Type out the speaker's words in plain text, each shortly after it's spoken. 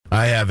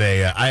I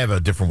have a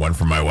different one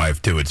from my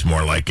wife too. It's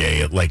more like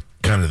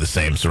kind of the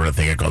same sort of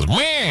thing. It goes wah,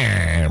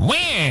 wah.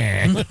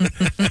 I was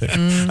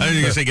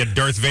going to say get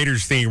Darth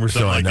Vader's theme or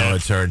something like that. So I know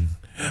it's heard.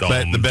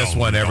 But the best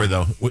one ever,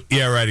 though.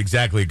 Yeah, right,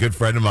 exactly. A good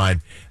friend of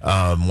mine,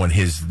 when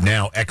his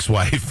now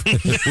ex-wife,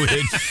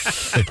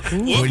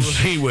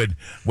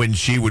 when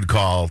she would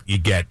call, you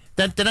get.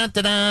 Oh my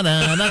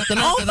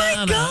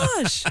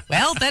gosh!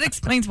 Well, that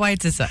explains why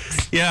it's a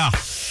sucks. Yeah,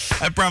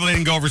 that probably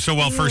didn't go over so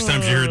well first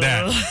time you heard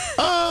that.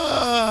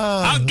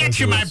 I'll get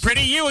you, my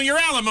pretty, you and your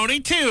alimony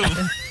too.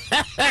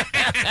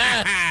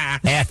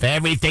 Half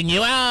everything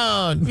you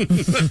own.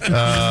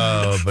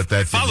 Oh, but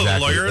that's Follow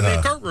exactly, the lawyer in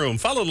the courtroom.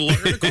 Follow the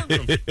lawyer in the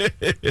courtroom.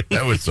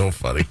 That was so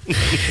funny.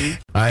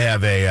 I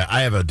have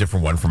a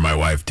different one from my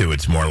wife too.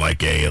 It's more like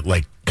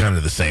kind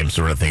of the same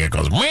sort of thing. It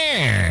goes wah,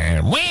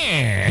 wah.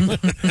 I was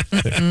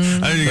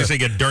going to say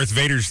get Darth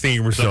Vader's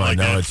theme or something So I like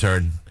know that. it's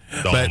heard.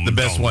 But the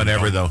best one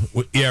ever, though.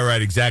 Yeah,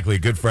 right, exactly. A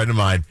good friend of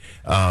mine,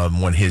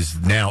 when his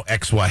now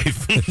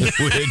ex-wife,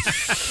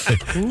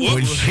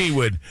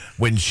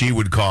 when she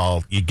would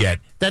call, you get.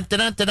 Oh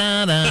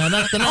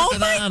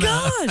my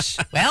gosh!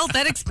 Well,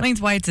 that explains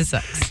why it's a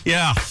sucks.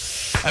 Yeah,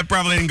 that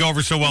probably didn't go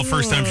over so well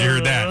first time you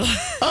heard that.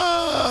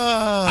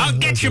 I'll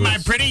get you, my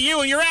pretty,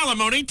 you and your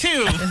alimony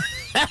too.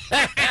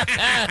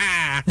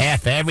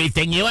 Half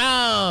everything you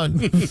own.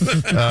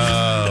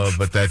 Oh,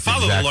 but that's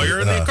Follow exactly, the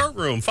lawyer in the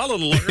courtroom. Follow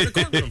the lawyer in the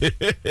courtroom.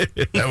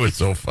 That was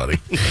so funny.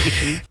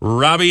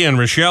 Robbie and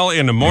Rochelle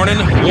in the morning.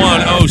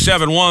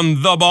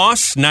 1071 The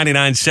Boss,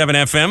 99.7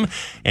 FM.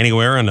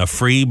 Anywhere on the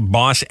free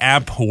Boss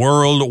app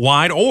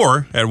worldwide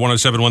or at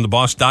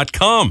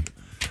 1071theboss.com.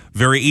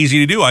 Very easy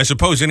to do. I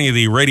suppose any of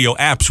the radio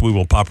apps we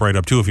will pop right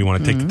up to if you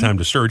want to take the time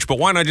to search. But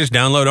why not just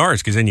download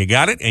ours? Because then you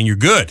got it and you're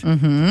good.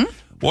 Mm-hmm.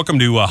 Welcome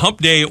to Hump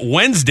Day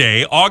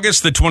Wednesday,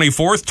 August the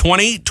 24th,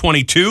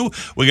 2022.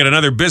 We got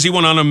another busy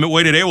one on the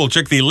way today. We'll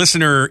check the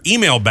listener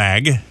email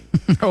bag.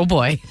 Oh,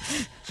 boy.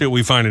 See what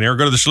we find in there.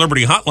 Go to the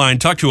celebrity hotline,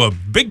 talk to a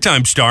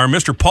big-time star,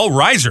 Mr. Paul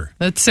Reiser.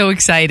 That's so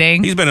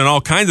exciting. He's been in all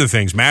kinds of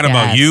things. Mad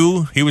About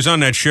You. He was on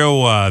that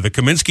show, The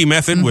Kaminsky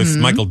Method, with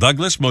Michael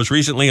Douglas, most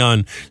recently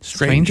on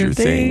Stranger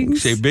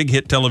Things, a big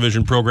hit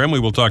television program. We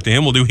will talk to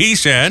him. We'll do He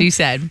Said. She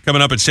Said.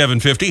 Coming up at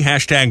 7:50,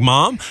 hashtag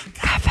Mom.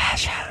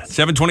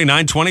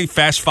 7:29:20,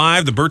 Fast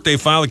Five, the birthday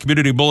file, the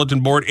community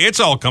bulletin board. It's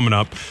all coming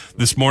up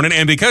this morning.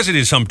 And because it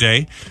is Hump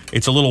Day,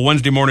 it's a little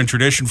Wednesday morning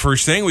tradition.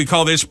 First thing, we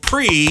call this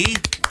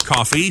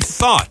pre-coffee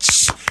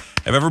thoughts.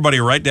 Have everybody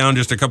write down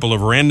just a couple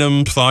of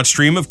random thoughts,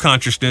 stream of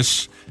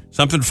consciousness,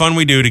 something fun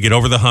we do to get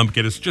over the hump,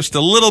 get us just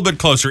a little bit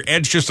closer,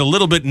 edge just a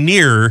little bit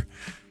nearer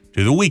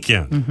to the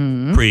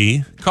weekend.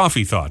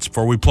 Pre-coffee thoughts.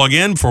 Before we plug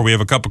in, before we have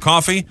a cup of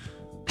coffee,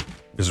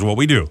 this is what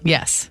we do.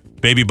 Yes.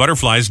 Baby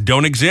butterflies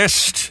don't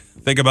exist.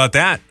 Think about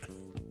that.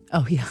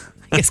 Oh, yeah.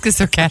 I guess because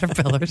they're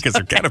caterpillars. Because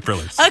they're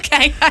caterpillars.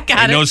 Okay, I got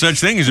Ain't it. no such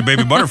thing as a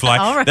baby butterfly.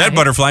 All right. That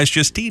butterfly's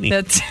just teeny.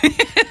 That's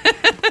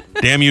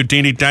Damn you,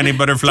 teeny tiny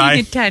butterfly.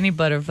 teeny tiny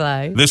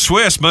butterfly. The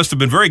Swiss must have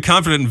been very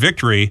confident in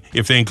victory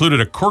if they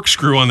included a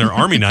corkscrew on their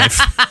army knife.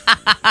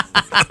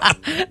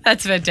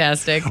 That's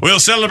fantastic. We'll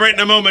celebrate in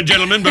a moment,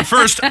 gentlemen, but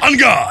first, on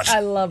guard.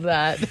 I love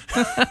that.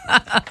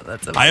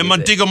 That's amazing. I am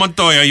Montego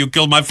Montoya. You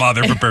killed my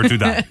father. Prepare to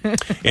die.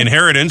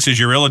 Inheritance is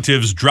your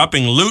relatives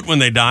dropping loot when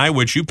they die,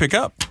 which you pick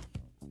up.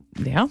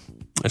 Yeah.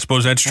 I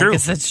suppose that's I true.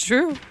 guess that's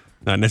true.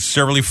 Not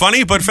necessarily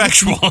funny, but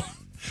factual.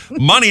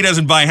 Money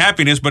doesn't buy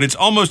happiness, but it's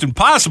almost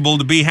impossible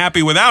to be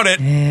happy without it.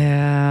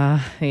 Yeah.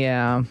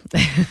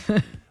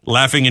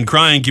 Laughing and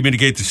crying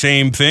communicate the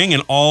same thing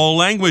in all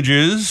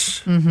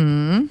languages.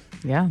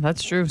 Yeah,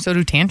 that's true. So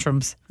do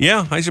tantrums.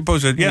 Yeah, I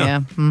suppose that,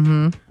 yeah.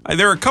 Mm-hmm.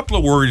 There are a couple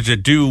of words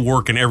that do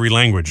work in every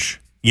language.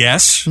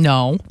 Yes.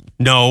 No.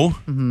 No.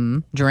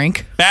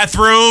 Drink.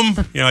 Bathroom.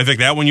 I think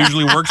that one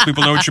usually works.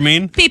 People know what you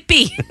mean.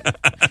 Pee-pee.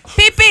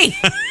 Pee-pee.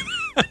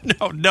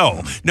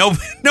 No.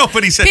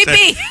 Nobody says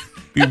Pee-pee. that.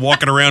 Be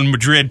walking around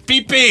Madrid.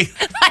 Pee-pee.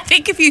 I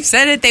think if you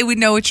said it, they would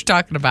know what you're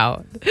talking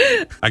about.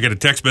 I get a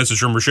text message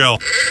from Rochelle.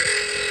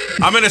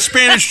 I'm in a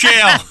Spanish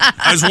jail.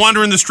 I was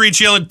wandering the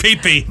streets yelling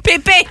pee-pee.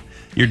 Pee-pee.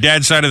 Your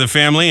dad's side of the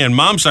family and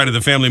mom's side of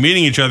the family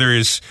meeting each other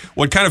is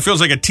what kind of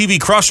feels like a TV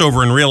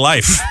crossover in real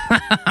life.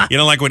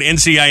 Like with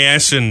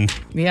NCIS and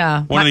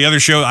one of the other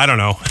shows. I don't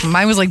know.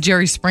 Mine was like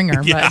Jerry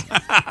Springer, but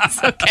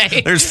it's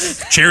okay.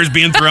 There's chairs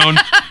being thrown.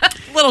 A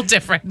little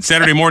different.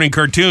 Saturday morning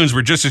cartoons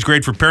were just as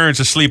great for parents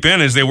to sleep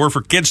in as they were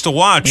for kids to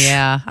watch.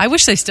 Yeah. I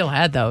wish they still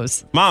had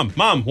those. Mom,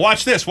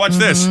 watch this. Watch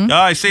this. Oh,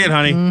 I see it,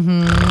 honey.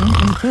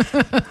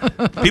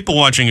 People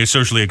watching is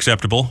socially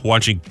acceptable.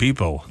 Watching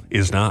people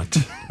is not.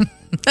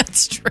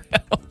 That's true.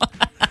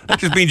 That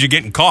just means you're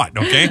getting caught,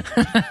 okay?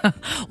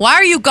 Why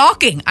are you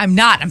gawking? I'm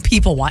not. I'm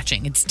people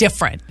watching. It's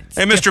different.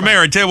 Hey, Mr.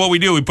 Mayor, I tell you what we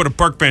do. We put a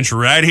park bench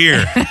right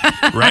here,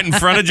 right in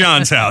front of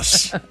John's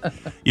house.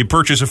 You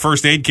purchase a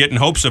first aid kit in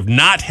hopes of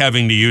not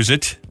having to use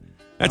it.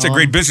 That's a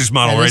great business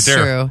model right there.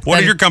 True. What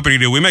does your company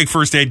do? We make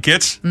first aid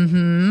kits.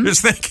 Mm-hmm.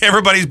 Just think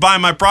everybody's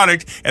buying my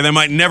product and they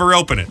might never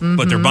open it,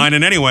 but they're buying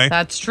it anyway.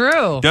 That's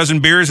true.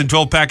 Dozen beers and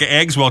 12-pack of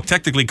eggs, while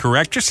technically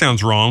correct, just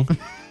sounds wrong.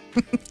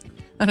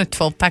 On a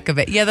 12-pack of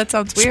it. Yeah, that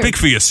sounds weird. Speak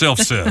for yourself,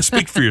 sir.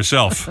 Speak for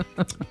yourself.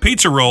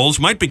 Pizza rolls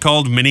might be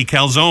called mini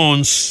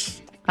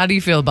calzones. How do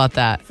you feel about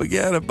that?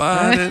 Forget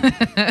about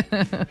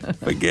it.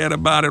 Forget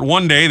about it.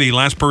 One day, the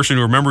last person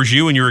who remembers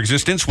you and your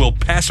existence will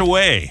pass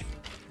away.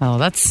 Oh,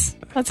 that's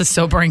a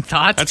sobering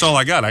thought. That's all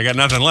I got. I got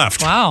nothing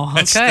left. Wow,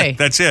 okay.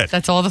 That's it.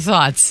 That's all the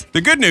thoughts. The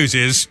good news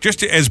is,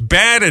 just as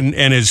bad and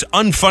as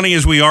unfunny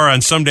as we are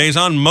on some days,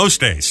 on most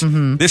days,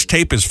 this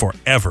tape is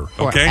forever,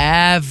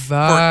 okay?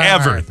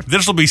 Forever.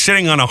 This will be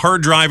sitting on a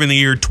hard drive in the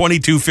year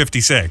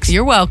 2256.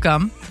 You're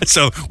welcome.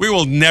 So we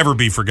will never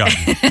be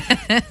forgotten.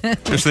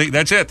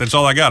 That's it. That's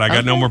all I got. I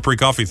got no more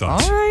pre-coffee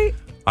thoughts. All right.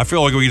 I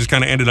feel like we just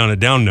kind of ended on a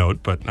down note,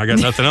 but I got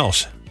nothing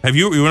else.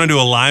 You want to do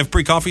a live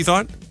pre-coffee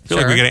thought? I feel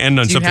like we got to end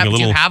on something a little...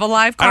 Do you have a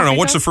live coffee I don't know.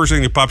 What's thought? the first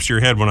thing that pops to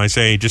your head when I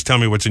say, just tell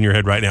me what's in your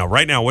head right now?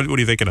 Right now, what are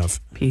you thinking of?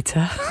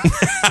 Pizza.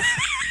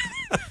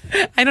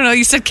 I don't know.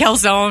 You said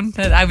calzone.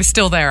 I was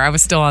still there. I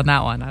was still on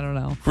that one. I don't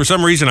know. For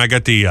some reason, I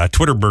got the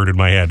Twitter bird in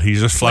my head.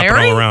 He's just flapping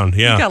Larry? all around.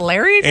 Yeah. You got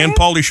Larry again? And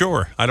Pauly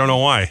Shore. I don't know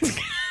why.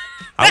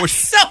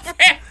 So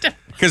random.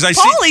 Because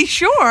Pauly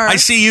Shore? I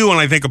see you when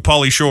I think of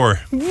Pauly Shore.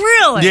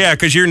 Really? Yeah,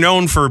 because you're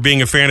known for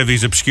being a fan of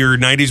these obscure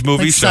 90s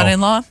movies. Like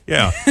Son-in-Law?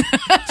 Yeah.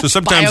 So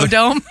sometimes...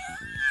 Biodome?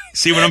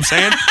 See what I'm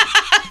saying?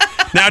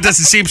 Now it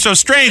doesn't seem so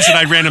strange that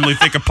I randomly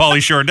think of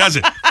Pauly Shore, does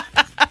it?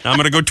 Now I'm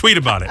going to go tweet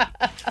about it.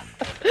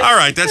 All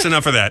right, that's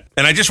enough of that.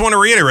 And I just want to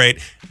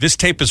reiterate, this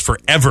tape is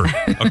forever,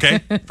 okay?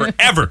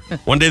 Forever.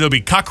 One day there'll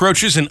be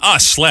cockroaches and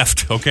us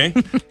left, okay?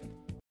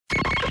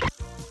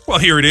 Well,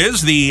 here it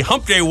is, the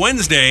Hump Day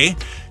Wednesday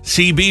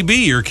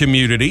CBB, your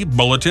community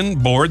bulletin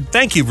board.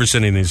 Thank you for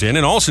sending these in.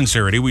 In all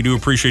sincerity, we do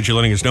appreciate you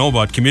letting us know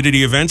about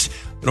community events,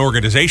 an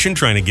organization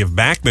trying to give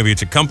back. Maybe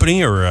it's a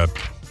company or a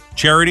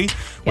charity.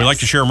 We like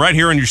to share them right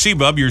here on your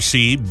CBUB, your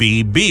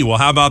CBB. Well,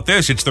 how about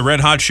this? It's the Red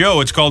Hot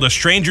Show. It's called a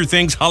Stranger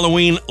Things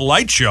Halloween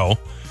Light Show.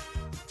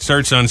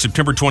 Starts on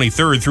September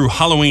 23rd through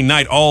Halloween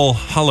night, All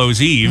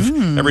Hallows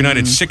Eve. Every night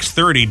at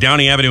 6:30,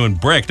 Downey Avenue in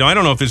Brick. Now, I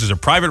don't know if this is a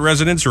private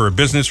residence or a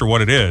business or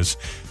what it is,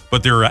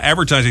 but they're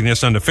advertising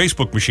this on the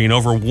Facebook machine.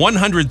 Over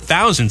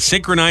 100,000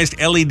 synchronized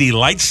LED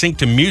lights sync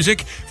to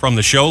music from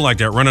the show, like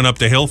that Running Up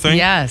the Hill thing.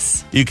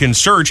 Yes. You can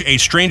search a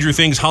Stranger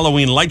Things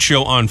Halloween Light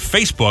Show on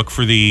Facebook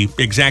for the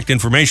exact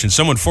information.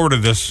 Someone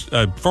forwarded this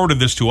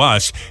to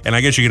us, and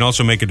I guess you can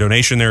also make a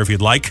donation there if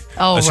you'd like.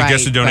 Oh, a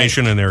suggested right,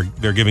 donation, and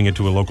they're giving it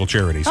to a local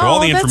charity. So Oh, all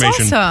the that's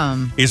information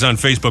awesome. is on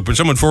Facebook, but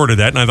someone forwarded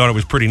that, and I thought it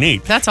was pretty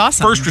neat. That's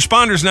awesome. First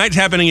Responders Night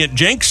happening at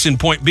Jenks in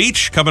Point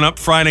Beach, coming up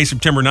Friday,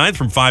 September 9th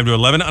from 5 to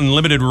 11.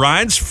 Unlimited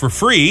rides for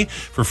free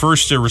for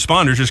first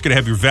responders. Just going to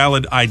have your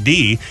valid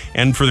ID,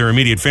 and for their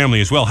immediate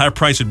family as well. Half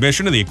price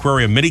admission to the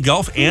Aquarium Mini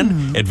Golf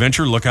and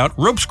Adventure Lookout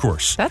Ropes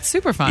Course. That's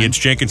super fun. It's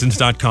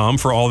Jenkinsons.com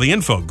for all the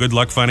info. Good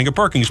luck finding a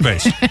parking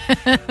space.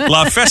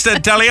 La Festa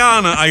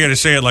Italiana. I got to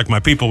say it like my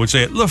people would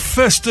say it. La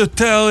Festa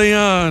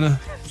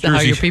Italiana. Is that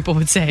how your people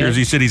would say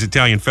Jersey it? City's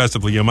Italian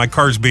festival. You know, my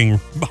car's being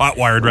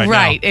hot-wired right now.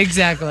 Right,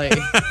 exactly.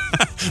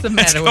 What's the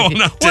matter with going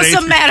you? on What's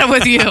today. the matter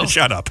with you?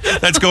 Shut up.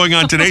 That's going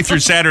on today through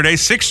Saturday,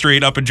 6th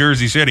Street up in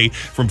Jersey City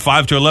from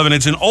 5 to 11.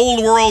 It's an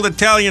old world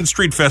Italian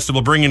street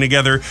festival bringing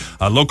together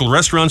local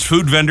restaurants,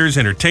 food vendors,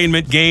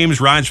 entertainment, games,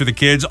 rides for the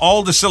kids,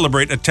 all to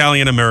celebrate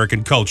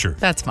Italian-American culture.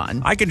 That's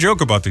fun. I can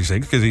joke about these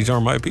things because these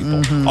are my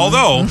people.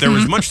 Although there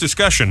was much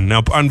discussion.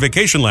 Now, on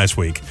vacation last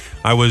week,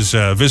 I was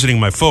visiting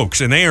my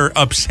folks, and they are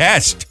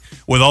obsessed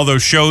with all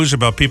those shows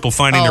about people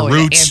finding their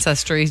roots.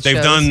 Ancestry They've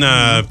shows. done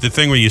the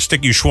thing where you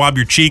swab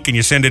your cheek and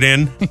you send it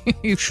in.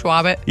 You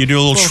schwab it. You do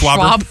a little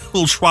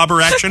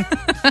schwabber action.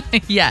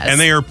 Yes. And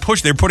they're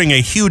putting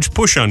a huge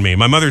push on me.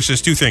 My mother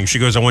says two things. She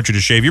goes, I want you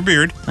to shave your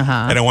beard,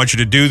 and I want you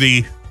to do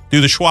the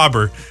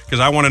schwabber because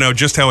I want to know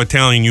just how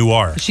Italian you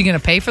are. Is she going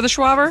to pay for the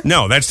schwabber?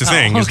 No, that's the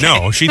thing. Is okay.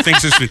 no, she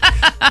thinks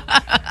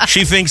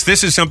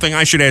this is something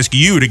I should ask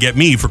you to get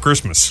me for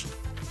Christmas.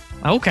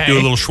 Okay. Do a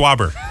little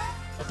schwabber.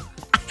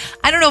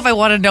 I don't know if I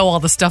want to know all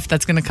the stuff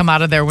that's going to come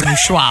out of there when you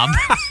schwab.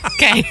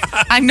 Okay.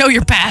 I know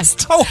your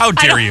past. Oh, how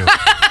dare you.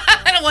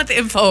 I don't want the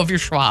info of your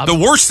schwab. The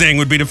worst thing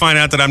would be to find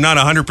out that I'm not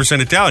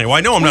 100% Italian. Well,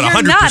 I know I'm not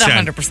 100%. You're not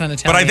 100% Italian.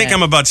 But I think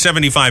I'm about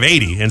 75,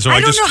 80. And so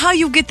I don't know how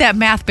you get that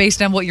math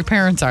based on what your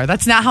parents are.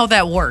 That's not how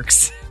that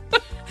works.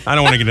 I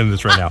don't want to get into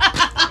this right now.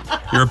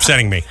 You're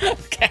upsetting me.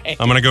 Okay.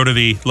 I'm going to go to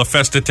the La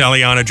Festa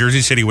Italiana,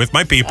 Jersey City with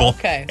my people.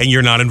 Okay. And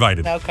you're not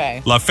invited.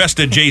 Okay.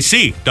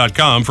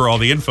 LaFestaJC.com for all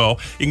the info.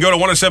 You can go to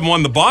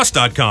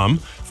 1071theboss.com.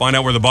 Find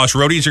out where the Boss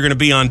Roadies are going to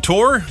be on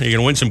tour. You're going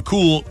to win some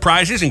cool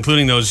prizes,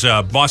 including those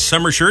Boss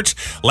Summer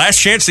shirts. Last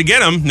chance to get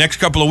them next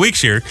couple of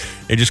weeks here.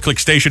 You just click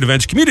Station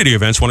Events, Community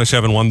Events,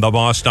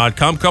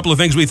 1071theboss.com. Couple of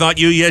things we thought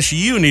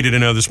you needed to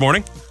know this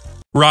morning.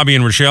 Robbie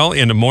and Rochelle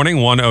in the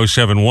morning,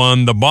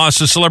 1071. The Boss,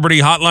 the celebrity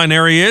hotline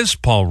area is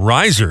Paul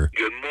Reiser.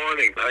 Good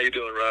morning. How you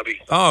doing, Robbie?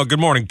 Oh, good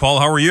morning, Paul.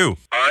 How are you?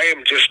 I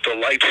am just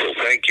delightful.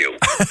 Thank you.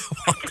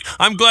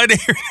 I'm glad to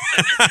hear.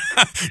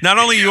 Not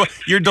only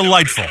you're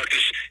delightful.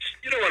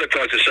 You don't want to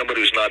talk to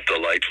somebody who's not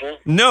delightful.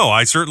 No,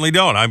 I certainly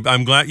don't.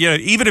 I'm glad. Yeah,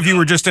 even if you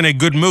were just in a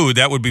good mood,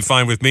 that would be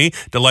fine with me.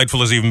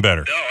 Delightful is even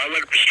better. No, I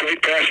went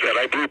straight past that.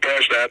 I blew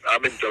past that.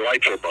 I'm in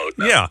delightful mode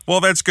now. Yeah, well,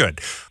 that's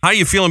good. How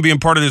you feeling being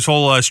part of this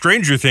whole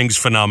Stranger Things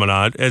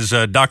phenomenon as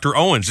Dr.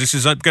 Owens? This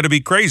is going to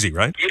be crazy,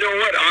 right? You know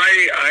what?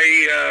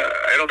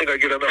 I don't think I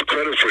get enough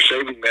credit for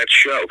saving that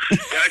show.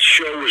 That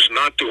show was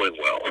not doing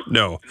well.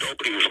 No.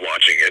 Nobody was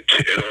watching it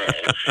at all,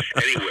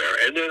 anywhere.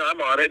 And then I'm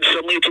on it, and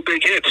suddenly it's a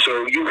big hit.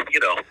 So you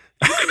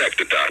connect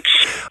the dots.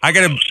 I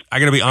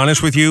gotta be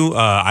honest with you.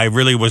 I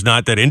really was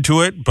not that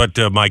into it, but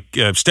my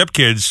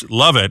stepkids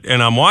love it,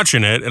 and I'm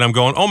watching it, and I'm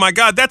going, "Oh my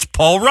God, that's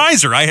Paul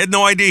Reiser! I had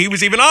no idea he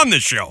was even on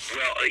this show."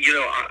 Well,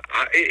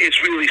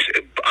 it's really,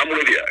 I'm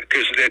with you,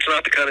 because it's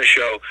not the kind of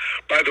show.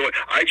 By the way,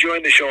 I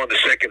joined the show on the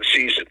second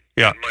season.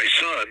 Yeah. And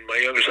my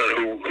younger son,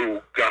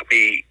 who got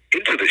me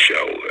into the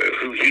show,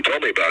 he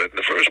told me about it in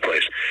the first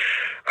place,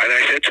 and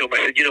I said to him,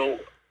 I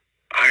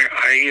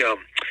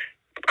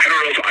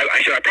don't know if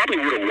I said I probably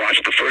would have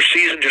watched the first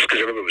season just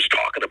because everybody was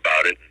talking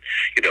about it. And,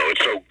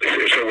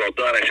 it's so well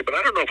done. I said, but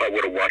I don't know if I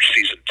would have watched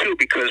season 2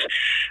 because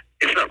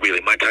it's not really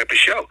my type of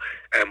show.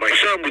 And my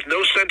son, with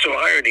no sense of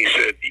irony,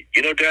 said,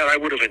 Dad, I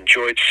would have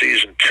enjoyed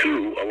season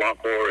 2 a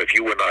lot more if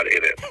you were not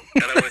in it.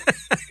 And I went,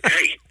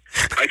 hey,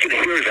 I can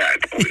hear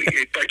that.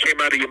 That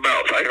came out of your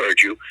mouth. I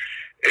heard you.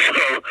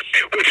 So,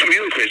 what's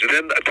really crazy,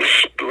 then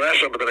the last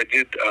summer that I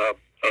did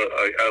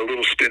a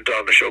little stint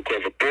on the show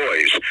called The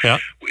Boys, yeah.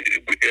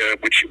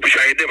 which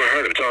I had never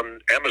heard of. It's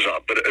on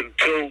Amazon. But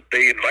until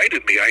they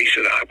invited me, I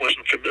said I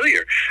wasn't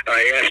familiar. And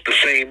I asked the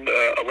same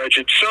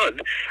alleged son,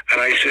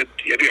 and I said,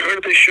 have you heard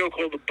of this show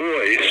called The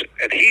Boys?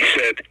 And he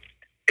said,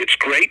 it's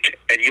great,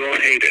 and you'll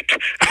hate it.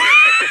 And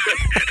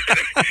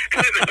I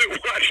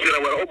watched it, I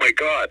went, oh my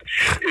God,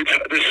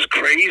 this is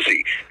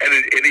crazy. And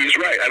he's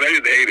right. I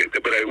didn't hate it,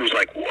 but it was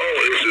like,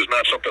 whoa, this is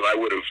not something I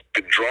would have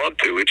been drawn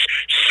to. It's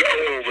so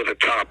over the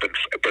top, but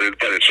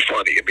it's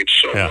funny. I mean, it's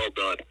so well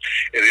done.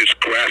 And it's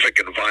graphic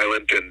and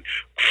violent and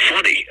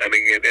funny. I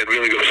mean, and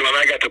really good. So when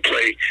I got to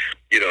play,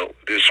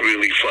 this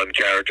really fun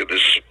character,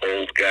 this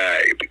old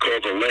guy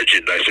called the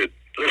Legend, I said,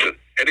 listen,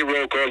 any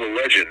role called a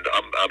legend,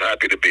 I'm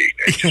happy to be.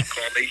 And just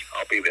call me,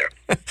 I'll be there.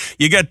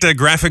 You got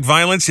graphic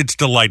violence. It's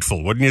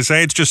delightful, wouldn't you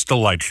say? It's just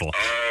delightful.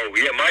 Oh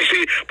yeah, my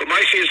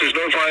scenes there's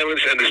no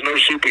violence and there's no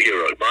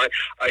superhero.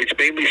 It's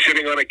mainly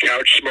sitting on a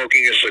couch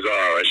smoking a cigar.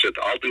 I said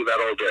I'll do that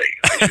all day.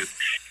 I said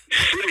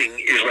sitting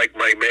is like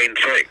my main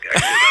thing. I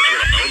said that's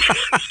what I'm known for.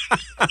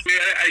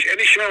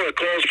 Any show that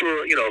calls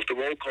for if the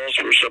role calls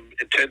for some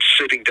intense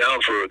sitting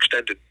down for an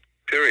extended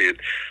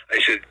period, I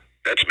said,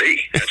 that's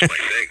me. That's my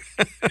thing.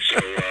 So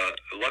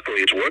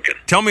luckily it's working.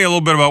 Tell me a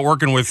little bit about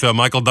working with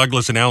Michael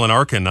Douglas and Alan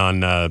Arkin on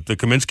the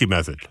Kaminsky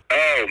Method.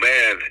 Oh,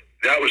 man.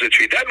 That was a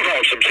treat. That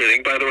involved some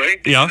sitting, by the way.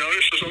 Yeah. Did you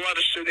notice there's a lot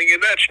of sitting in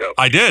that show?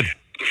 I did.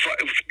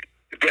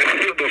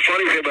 The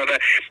funny thing about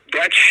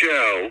that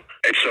show,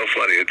 it's so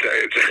funny. It's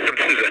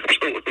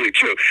absolutely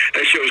true.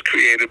 That show was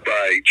created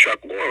by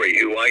Chuck Lorre,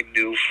 who I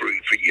knew for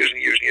years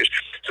and years and years.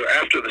 So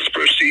after this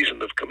first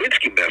season of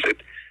Kaminsky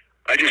Method,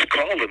 I just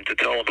called him to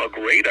tell him how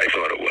great I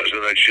thought it was,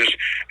 and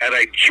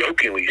I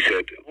jokingly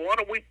said, "Why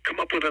don't we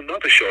come up with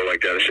another show like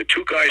that?" I said,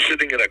 2 guys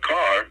sitting in a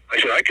car. I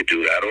said, I could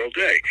do that all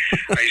day.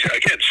 I said,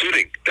 again,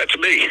 sitting, that's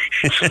me.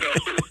 So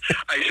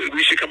I said,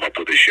 we should come up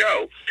with a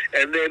show.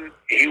 And then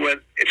he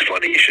went, it's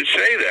funny you should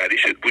say that. He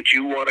said, would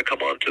you want to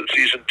come on to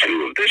season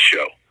 2 of this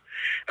show?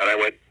 And I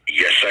went,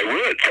 yes, I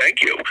would.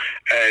 Thank you.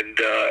 And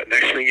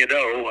next thing you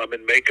know, I'm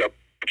in makeup,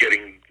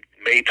 getting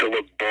made to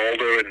look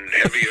balder and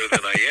heavier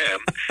than I am,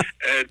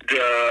 and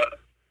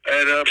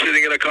I'm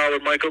sitting in a car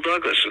with Michael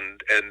Douglas,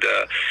 and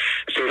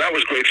so that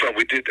was great fun.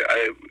 We did.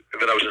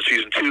 Then I was in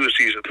season 2,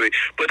 season 3,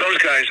 but those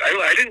guys,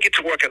 I didn't get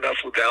to work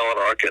enough with Alan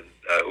Arkin.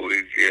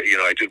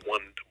 I did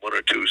one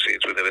or 2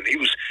 scenes with him, and he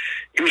was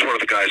one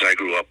of the guys I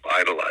grew up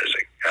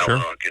idolizing. Sure.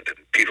 Alan Arkin and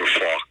Peter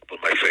Falk were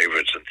my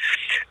favorites,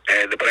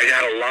 but I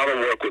had a lot of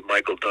work with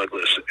Michael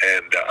Douglas,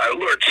 and I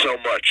learned so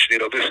much.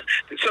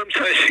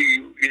 Sometimes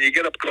when you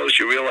get up close,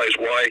 you realize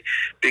why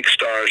big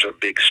stars are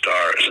big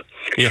stars.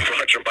 Yeah. You're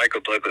watching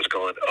Michael Douglas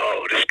going,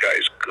 "Oh, this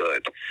guy's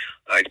good."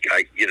 I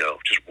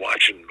just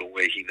watching the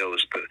way he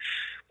knows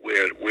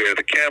where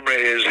the camera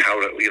is, how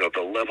to,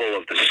 the level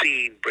of the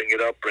scene, bring it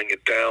up, bring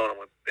it down.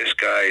 This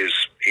guy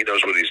he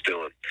knows what he's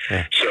doing.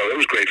 Yeah. So it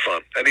was great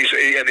fun, and he's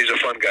a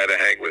fun guy to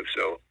hang with.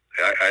 So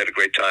I had a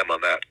great time on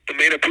that. The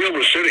main appeal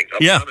was sitting. I'll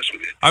be honest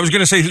with you. I was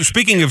going to say,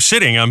 speaking of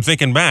sitting, I'm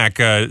thinking back,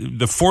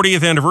 the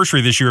 40th anniversary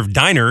this year of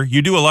Diner,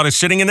 you do a lot of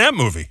sitting in that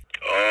movie.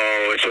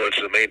 Oh, so it's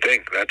the main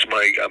thing. I'm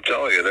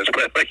telling you,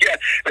 yeah.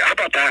 How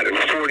about that? It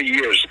was 40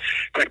 years.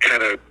 That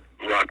kind of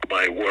rocked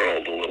my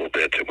world a little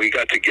bit. And we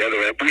got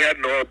together, and we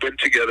hadn't all been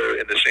together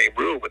in the same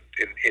room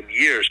in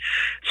years.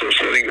 So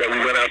we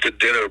went out to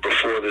dinner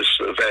before this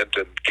event,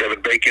 and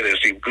Kevin Bacon and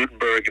Steve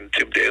Gutenberg and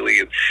Tim Daly,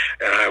 and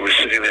I was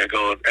sitting there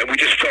going, and we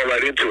just fell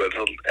right into it.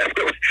 And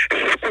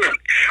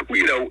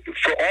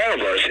for all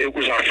of us, it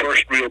was our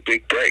first real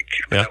big break.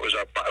 Yeah.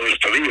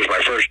 For me, it was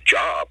my first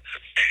job.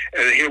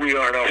 And here we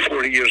are now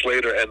 40 years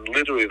later, and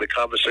literally the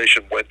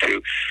conversation went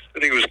to, I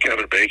think it was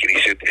Kevin Bacon.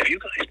 He said, have you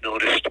guys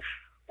noticed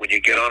when you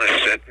get on a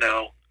set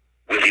now,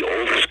 were the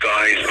oldest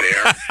guys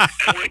there.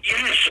 I went,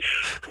 yes.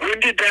 When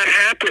did that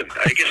happen?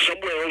 I guess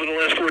somewhere over the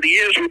last 40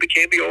 years we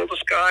became the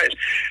oldest guys.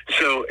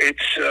 So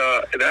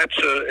that's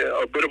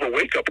a bit of a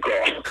wake-up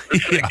call.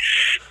 It's like,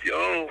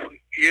 oh,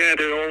 yeah,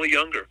 they're only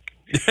younger.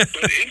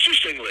 But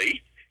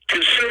interestingly,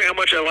 considering how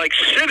much I like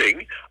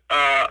sitting,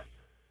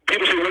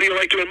 people say, what do you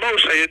like doing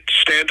most? I had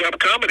stand-up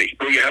comedy,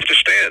 where you have to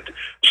stand.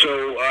 So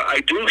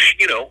I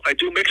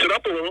do mix it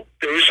up a little.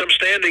 There is some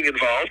standing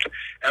involved,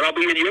 and I'll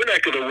be in your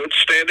neck of the woods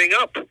standing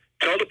up.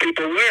 Tell the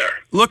people where.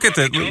 Look at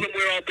that. Tell them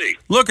where I'll be.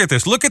 Look at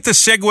this. Look at the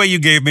segue you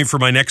gave me for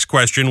my next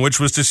question, which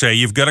was to say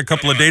you've got a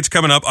couple of dates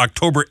coming up.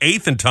 October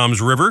 8th in Toms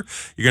River.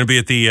 You're going to be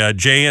at the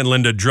Jay and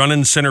Linda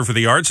Drunnen Center for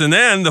the Arts. And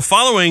then the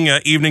following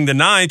evening, the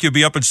 9th, you'll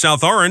be up in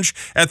South Orange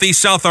at the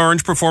South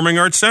Orange Performing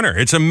Arts Center.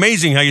 It's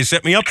amazing how you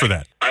set me up for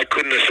that. I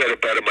couldn't have said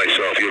it better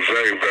myself. You're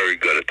very, very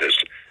good at this.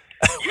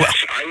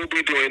 Yes, I will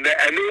be doing that.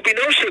 And there will be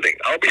no sitting.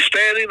 I'll be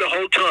standing the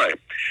whole time.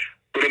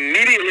 But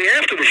immediately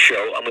after the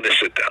show, I'm going to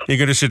sit down. You're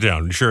going to sit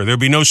down, sure. There'll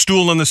be no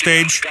stool on the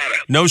stage? Got it.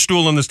 No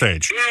stool on the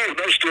stage.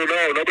 No stool,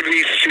 no. Nobody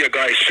needs to see a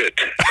guy sit.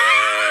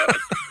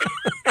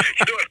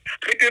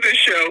 I did a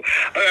show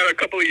a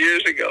couple of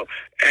years ago,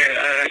 and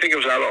I think it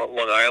was out on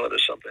Long Island or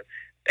something.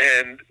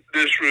 And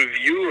this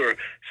reviewer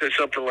said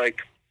something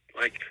like,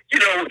 and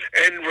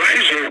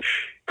Reiser,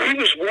 he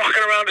was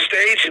walking around the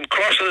stage and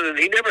crossing it, and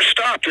he never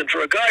stopped. And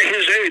for a guy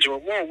his age,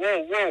 went,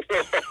 whoa.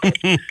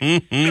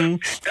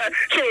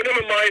 So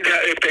never mind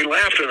if they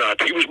laughed or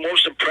not. He was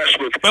most impressed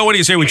with. Well, what do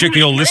you say we check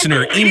the old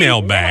listener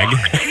email bag?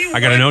 I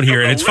got a note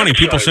here, and it's funny.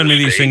 People send me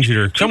these things that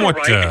are somewhat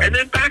and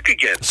then back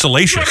again.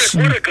 Salacious.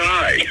 What a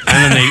guy.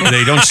 And then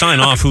they don't sign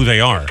off who they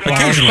are.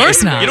 Occasionally. Of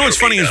course not. You know what's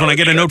funny is when I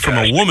get a note from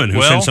a woman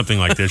who sends something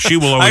like this, she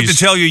will always I have to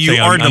tell you, you say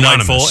are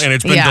anonymous. delightful, and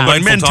it's been Yeah.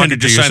 delightful Men talking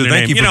tend to to you, sign so the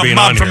thank name. you for being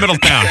Mom on from here.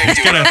 Middletown.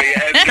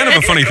 It's kind of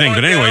a funny thing,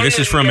 but anyway, this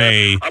is from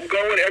a.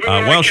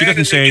 Well, she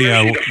doesn't say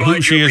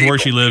who she is, where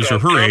she lives, or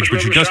her age,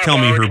 but she does tell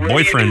me her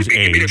boyfriend's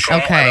age.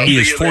 Okay. He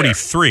is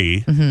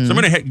 43. So I'm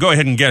going to go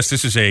ahead and guess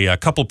this is a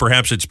couple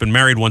perhaps that's been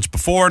married once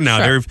before.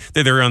 Now Sure.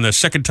 they're on the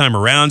second time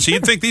around. So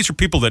you'd think these are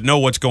people that know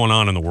what's going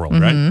on in the world,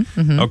 right?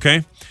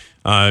 Okay.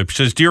 It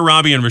says, Dear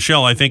Robbie and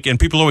Rochelle, I think, and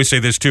people always say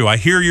this too, I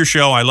hear your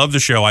show. I love the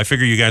show. I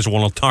figure you guys will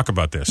want to talk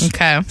about this.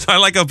 Okay. So I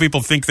like how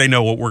people think they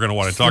know what we're going to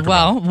want to talk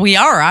about. Well, we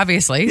are,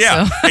 obviously.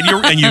 Yeah.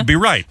 So. And you'd be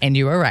right. And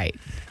you were right.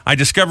 I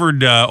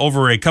discovered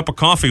over a cup of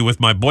coffee with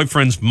my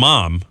boyfriend's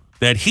mom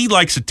that he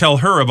likes to tell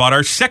her about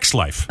our sex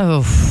life.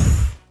 Oh,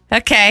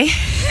 okay.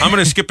 I'm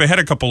going to skip ahead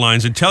a couple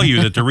lines and tell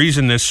you that the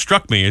reason this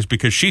struck me is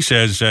because she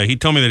says he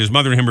told me that his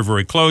mother and him are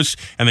very close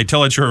and they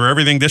tell each other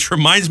everything. This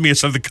reminds me of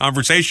some of the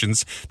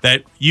conversations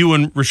that you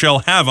and Rochelle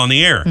have on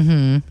the air.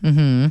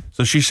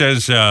 So she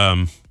says,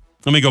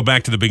 let me go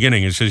back to the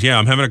beginning. It says,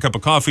 I'm having a cup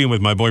of coffee with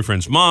my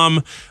boyfriend's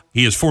mom.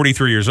 He is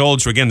 43 years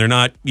old. So again, they're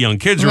not young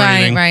kids or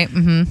anything. Right.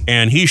 Mm-hmm.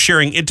 And he's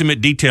sharing intimate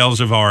details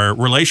of our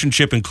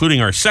relationship, including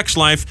our sex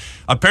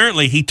life.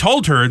 Apparently, he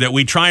told her that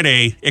we tried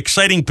a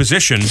exciting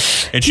position,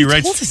 and she He told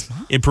writes his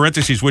mom? in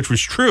parentheses, which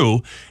was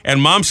true.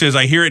 And mom says,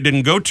 I hear it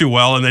didn't go too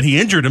well, and that he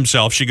injured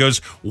himself. She goes,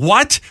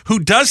 what? Who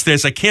does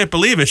this? I can't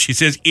believe it. She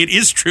says, it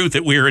is true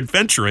that we are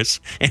adventurous,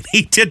 and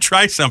he did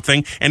try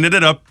something and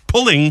ended up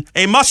pulling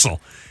a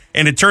muscle.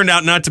 And it turned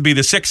out not to be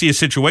the sexiest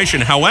situation.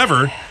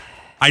 However,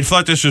 I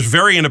thought this was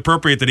very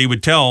inappropriate that he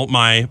would tell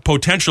my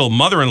potential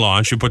mother-in-law,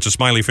 and she puts a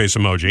smiley face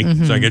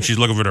emoji, so I guess she's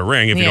looking for the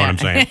ring, if you know what I'm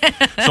saying.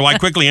 So I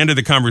quickly ended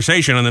the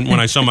conversation, and then when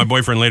I saw my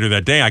boyfriend later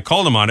that day, I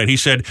called him on it. He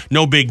said,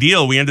 no big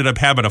deal. We ended up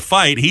having a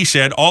fight. He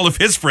said all of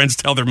his friends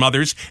tell their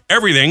mothers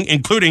everything,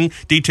 including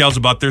details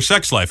about their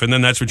sex life. And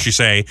then that's what she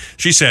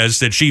says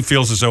that she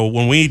feels as though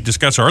when we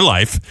discuss our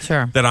life,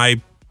 Sure. that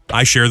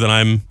I share that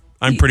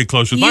I'm pretty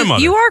close with my mother.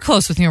 You are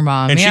close with your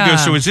mom. And yeah. she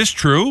goes, so is this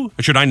true?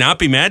 Should I not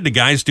be mad? Do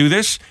guys do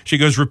this? She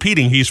goes,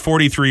 repeating, he's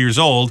 43 years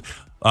old.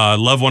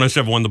 Love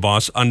 1071 The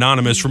Boss,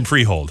 anonymous from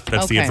Freehold.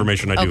 That's the Okay.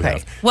 information I do Okay.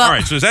 have. Well- all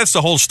right, so that's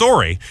the whole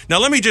story. Now,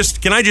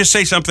 can I just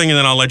say something and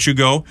then I'll let you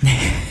go?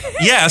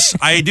 Yes,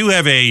 I do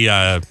have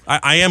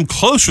I am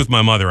close with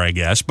my mother, I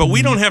guess, but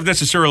we don't have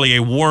necessarily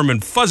a warm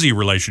and fuzzy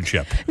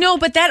relationship. No,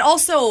 but that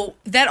also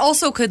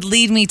could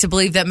lead me to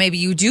believe that maybe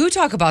you do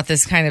talk about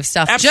this kind of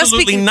stuff.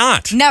 Absolutely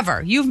not.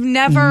 Never. You've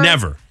never.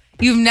 Never.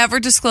 You've never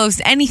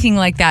disclosed anything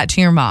like that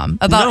to your mom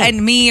about No.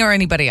 and me or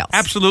anybody else.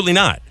 Absolutely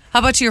not. How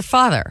about to your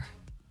father?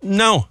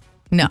 No.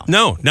 No.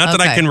 No, not that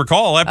I Okay. can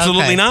recall.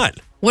 Absolutely Okay. not.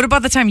 What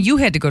about the time you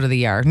had to go to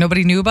the ER?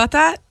 Nobody knew about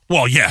that?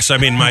 Well, yes. I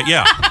mean,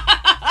 yeah.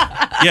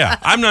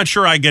 I'm not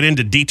sure I get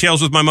into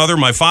details with my mother.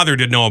 My father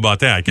did know about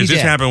that because You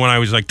this did. happened when I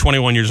was like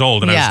 21 years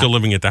old and I was Yeah. still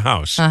living at the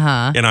house.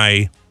 Uh-huh.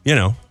 And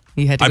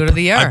You had to go to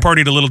the ER. I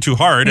partied a little too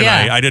hard and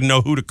Yeah. I didn't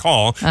know who to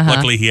call.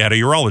 Luckily, he had a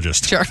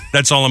urologist. Sure.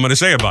 That's all I'm going to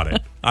say about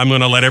it. I'm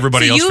going to let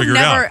everybody else figure it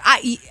out.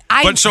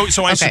 But so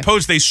I okay.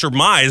 suppose they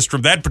surmised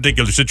from that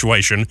particular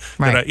situation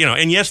Right. that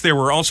and yes, there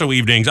were also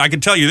evenings. I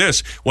can tell you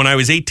this: when I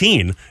was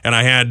 18 and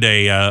I had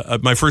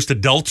my first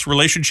adult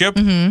relationship,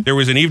 Mm-hmm. there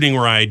was an evening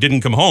where I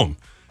didn't come home.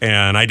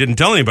 And I didn't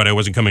tell anybody I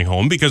wasn't coming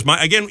home because,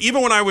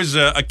 even when I was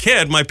a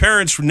kid, my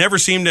parents never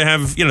seemed to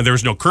have, there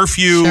was no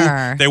curfew.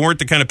 Sure. They weren't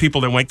the kind of people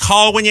that went,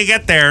 call when you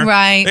get there.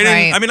 Right, They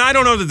didn't, right. I mean, I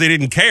don't know that they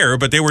didn't care,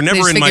 but they were They never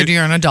just in my... figured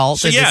you're an adult.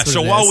 So, It's yeah, just what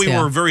so it while is, we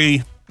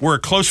yeah. we're a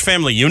close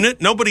family unit,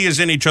 nobody is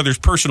in each other's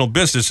personal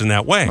business in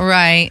that way.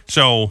 Right.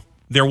 So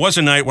there was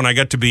a night when I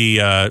got to be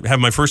have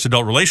my first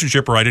adult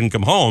relationship where I didn't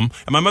come home,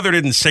 and my mother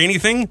didn't say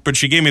anything, but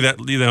she gave me that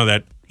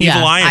that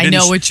evil Yeah, eye. and I didn't know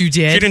s- what you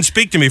did. She didn't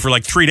speak to me for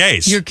like 3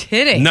 days. You're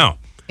kidding. No.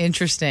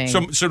 Interesting.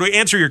 So to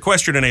answer your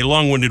question in a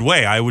long-winded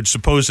way, I would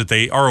suppose that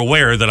they are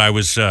aware that I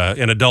was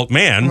an adult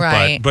man.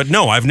 Right. But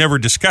no, I've never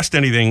discussed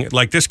anything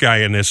like this guy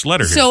in this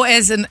letter. So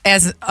as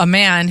a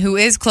man who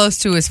is close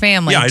to his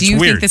family, Yeah, do it's you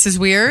weird. think this is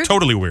weird?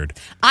 Totally weird.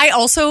 I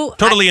also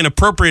Totally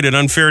inappropriate and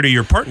unfair to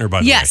your partner, by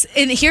the way. Yes,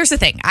 and here's the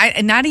thing.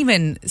 Not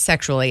even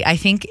sexually. I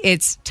think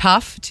it's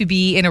tough to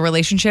be in a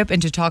relationship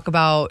and to talk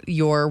about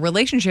your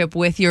relationship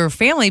with your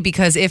family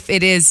because if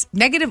it is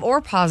negative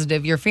or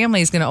positive, your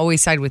family is going to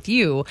always side with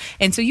you.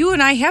 And so you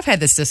and I have had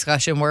this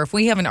discussion where if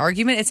we have an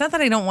argument, it's not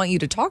that I don't want you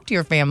to talk to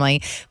your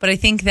family, but I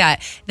think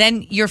that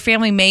then your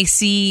family may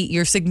see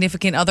your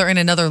significant other in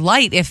another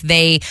light if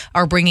they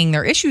are bringing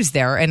their issues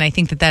there. And I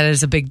think that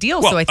is a big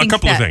deal. Well, so I think a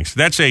couple of that- things.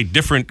 That's a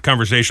different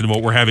conversation than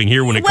what we're having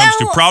here when it comes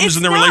to problems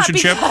in the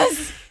relationship.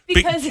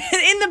 Because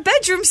in the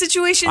bedroom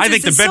situation, I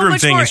think the bedroom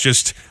thing is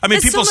just,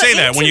 people say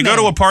that. When you go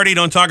to a party,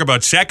 don't talk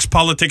about sex,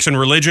 politics, and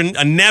religion.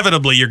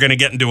 Inevitably, you're going to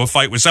get into a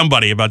fight with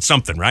somebody about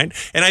something, right?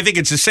 And I think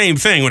it's the same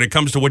thing when it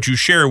comes to what you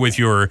share with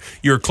your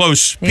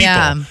close people.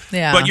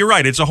 Yeah. But you're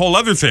right. It's a whole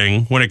other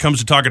thing when it comes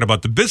to talking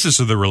about the business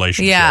of the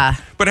relationship. Yeah.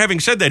 But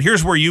having said that,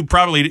 here's where you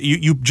probably,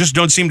 you just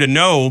don't seem to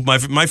know.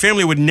 My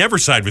family would never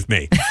side with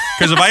me.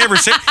 Because if I ever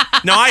said,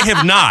 no, I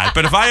have not.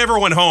 But if I ever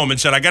went home and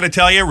said, I got to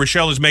tell you,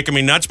 Rochelle is making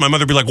me nuts, my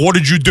mother would be like, what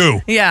did you do?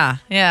 Yeah.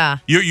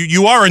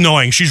 You are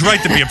annoying. She's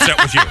right to be upset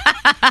with you.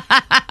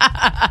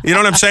 You know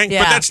what I'm saying?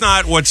 Yeah. But that's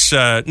not what's...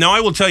 now,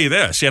 I will tell you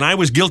this, and I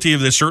was guilty of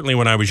this certainly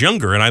when I was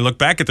younger, and I look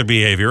back at the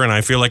behavior, and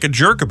I feel like a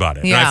jerk about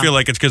it. And Yeah. I feel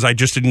like it's because I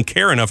just didn't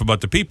care enough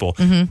about the people.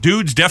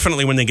 Dudes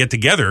definitely, when they get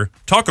together,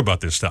 talk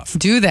about this stuff.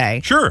 Do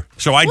they? Sure.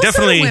 So I Well,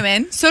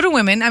 definitely... So do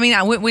women. I mean,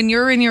 when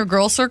you're in your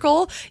girl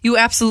circle, you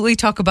absolutely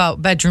talk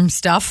about bedroom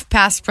stuff,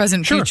 past,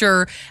 present, Sure.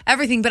 future,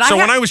 everything. But So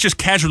when I was just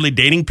casually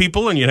dating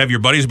people, and you'd have your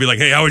buddies be like,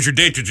 hey, how was your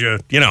date? Did you,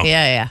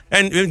 Yeah.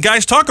 And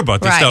guys talk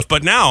about this Right. stuff.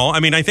 But now,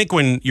 I think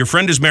when your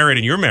friend is married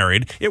and you're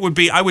married, it would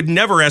be, I would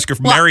never ask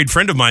a married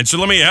friend of mine, so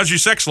how's your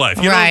sex life?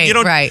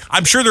 Right.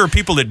 I'm sure there are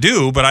people that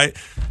do, but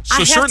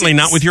have certainly to-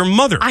 not with your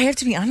mother. I have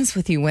to be honest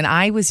with you. When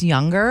I was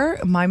younger,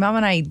 my mom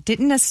and I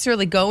didn't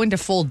necessarily go into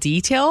full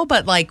detail,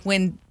 but like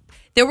when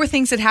there were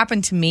things that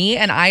happened to me,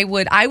 and I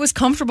was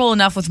comfortable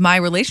enough with my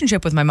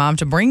relationship with my mom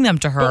to bring them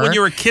to her. But when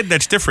you're a kid,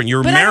 that's different.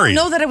 You're But married. I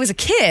don't know that I was a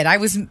kid. I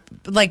was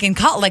like in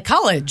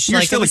college. You're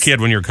like, still it was- a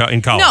kid when you're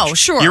in college. No,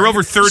 sure. You're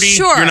over 30.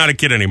 Sure. You're not a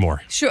kid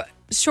anymore.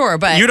 Sure,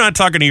 but You're not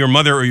talking to your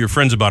mother or your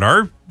friends about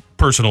our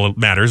personal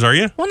matters, are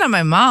you? well, not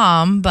my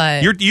mom,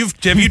 but Have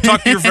you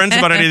talked to your friends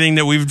about anything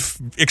that we've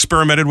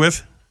experimented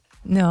with?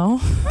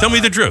 no. Tell me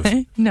the truth.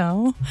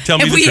 No. Tell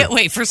me Have the we, truth.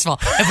 Wait, first of all,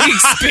 have we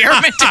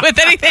experimented with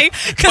anything?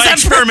 By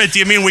experiment, do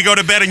you mean we go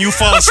to bed and you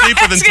fall asleep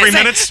within 3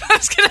 minutes? I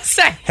was going to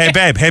say. Hey,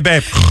 babe.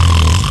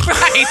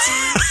 Right.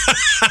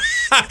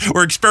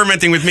 We're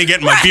experimenting with me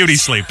getting my beauty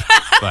sleep.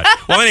 But,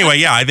 well, anyway,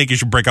 yeah, I think you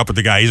should break up with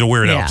the guy. He's a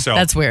weirdo. Yeah, so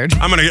that's weird.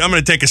 I'm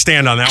gonna take a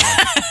stand on that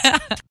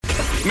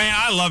one. Man,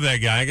 I love that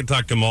guy. I can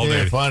talk to him all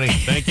day. Funny.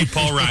 Thank you,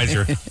 Paul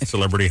Reiser,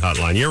 Celebrity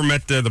Hotline. You ever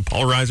met the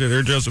Paul Reiser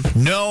there, Joseph?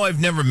 No, I've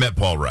never met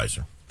Paul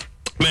Reiser.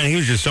 Man, he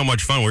was just so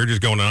much fun. We were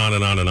just going on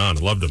and on and on.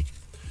 I loved him.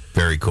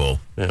 Very cool.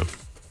 Yeah.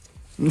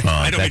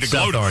 I don't mean That's to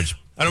gloat. South Orange.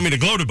 I don't mean to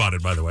gloat about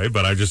it, by the way,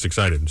 but I just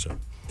excited. So,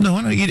 No,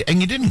 you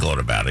didn't gloat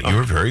about it. You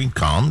were very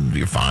calm.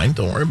 You're fine.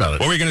 Don't worry about it.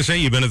 what were you going to say?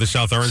 You've been to the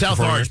South Orange? South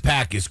before? Orange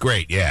Pack is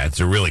great. Yeah, it's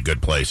a really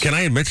good place. Can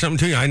I admit something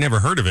to you? I never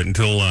heard of it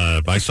until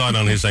I saw it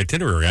on his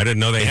itinerary. I didn't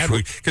know they had one.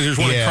 Because there's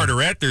one Yeah. at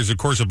Carteret. There's, of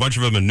course, a bunch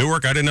of them in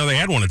Newark. I didn't know they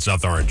had one at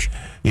South Orange.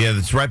 Yeah,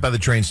 that's right by the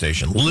train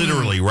station.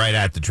 Literally right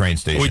at the train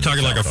station. Are we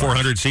talking like a South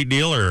Orange. 400-seat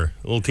deal or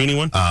a little teeny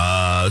one?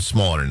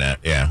 Smaller than that.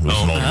 Yeah, it was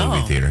an old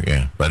movie theater.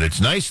 Yeah, but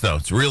it's nice though.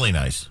 It's really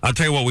nice. I'll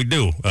tell you what we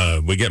do.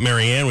 We get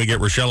Marianne, we get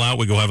Rochelle out,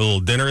 we go have a little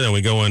dinner, then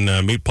we go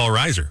and meet Paul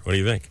Reiser. What do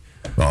you think?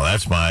 Well,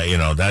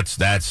 that's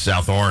that's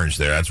South Orange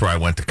there. That's where I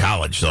went to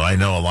college, so I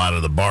know a lot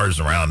of the bars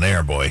around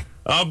there, boy.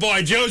 Oh,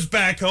 boy, Joe's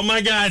back. Oh,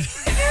 my God.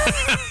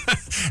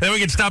 Then we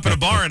can stop at a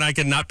bar and I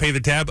can not pay the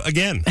tab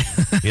again.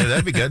 Yeah,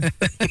 that'd be good.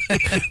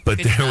 But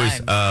Good there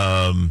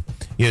was,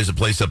 there's a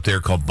place up there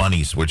called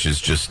Bunny's, which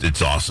is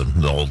it's awesome.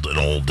 An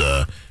old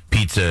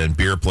pizza and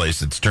beer place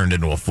that's turned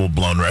into a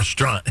full-blown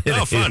restaurant.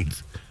 Oh, fun.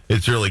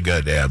 It's really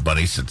good. Yeah,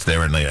 Bunny sits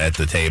there at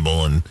the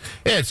table, and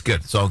yeah, it's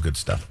good. It's all good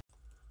stuff.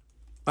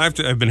 I've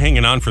been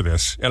hanging on for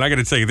this, and I got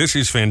to tell you, this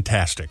is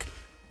fantastic.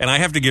 And I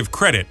have to give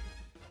credit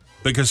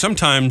because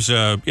sometimes,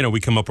 we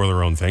come up with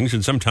our own things,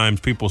 and sometimes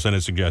people send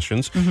us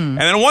suggestions. And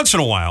then once in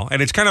a while,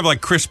 and it's kind of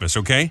like Christmas,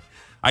 okay?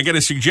 I get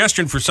a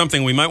suggestion for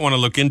something we might want to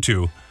look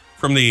into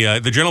from the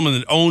gentleman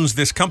that owns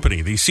this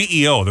company, the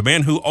CEO, the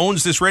man who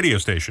owns this radio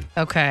station.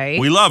 Okay.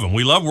 We love him.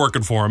 We love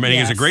working for him, and he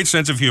has a Yes. great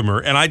sense of humor.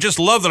 And I just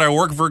love that I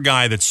work for a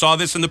guy that saw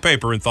this in the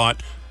paper and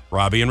thought,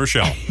 Robbie and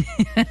Rochelle.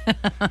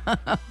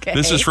 Okay.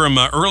 This is from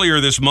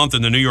earlier this month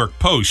in the New York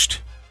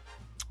Post.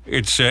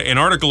 It's an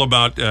article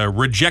about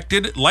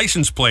rejected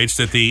license plates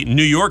that the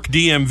New York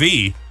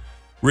DMV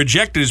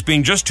rejected as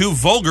being just too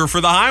vulgar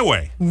for the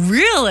highway.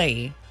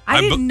 Really? I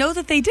I didn't know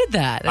that they did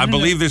that. I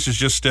believe this is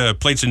just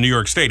plates in New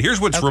York State. Here's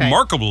what's Okay.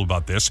 remarkable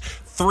about this.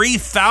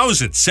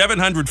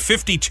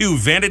 3,752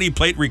 vanity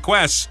plate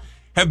requests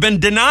have been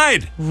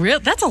denied,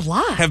 That's a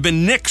lot. have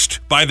been nixed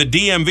by the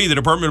DMV, the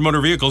Department of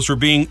Motor Vehicles, for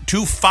being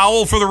too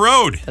foul for the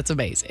road. That's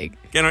amazing.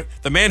 You know,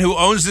 the man who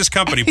owns this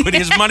company put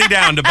his money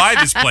down to buy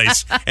this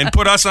place and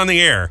put us on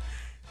the air.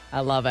 I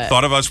love it.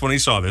 Thought of us when he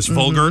saw this.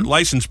 Vulgar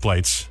license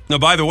plates. Now,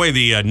 by the way,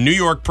 the New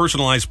York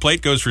personalized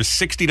plate goes for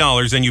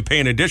 $60, and you pay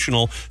an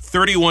additional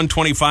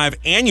 $31.25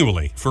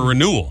 annually for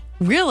renewal.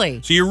 Really?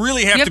 So you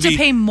really have You have to be.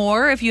 pay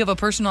more if you have a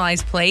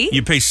personalized plate?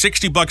 You pay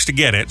 $60 to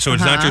get it, so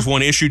it's not just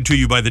one issued to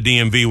you by the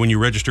DMV when you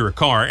register a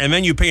car, and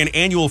then you pay an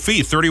annual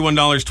fee,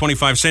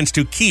 $31.25,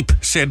 to keep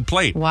said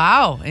plate.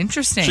 Wow,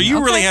 interesting. So you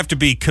really Okay. have to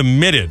be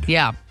committed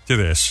Yeah. to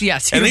this. Yeah,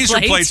 to and your these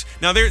plate. are plates.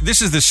 Now,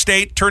 this is the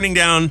state turning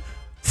down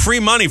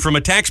free money from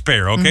a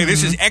taxpayer, okay?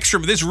 This is extra.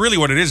 This is really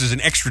what it is an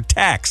extra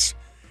tax.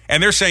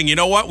 And they're saying, you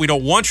know what? We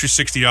don't want your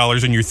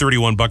 $60 and your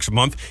 $31 a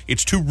month.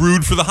 It's too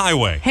rude for the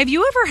highway. Have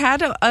you ever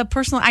had a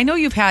personal? I know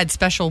you've had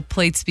special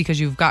plates because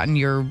you've gotten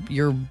your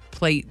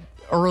plate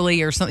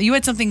early or something. You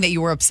had something that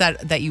you were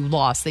upset that you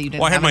lost that you didn't.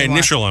 Well, I had have my anymore.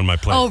 initial on my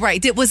plate. Oh,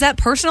 right. Was that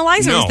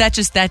personalized or No. was that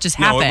just happened?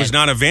 No, it was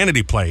not a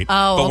vanity plate.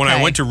 Oh, but when I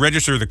okay. went to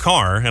register the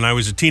car and I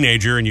was a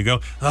teenager and you go,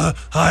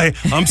 hi,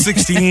 I'm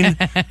 16.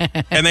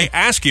 And they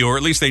ask you, or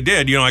at least they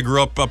did, you know, I grew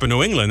up in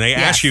New England. They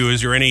ask you,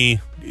 do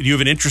you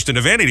have an interest in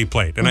a vanity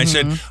plate? And I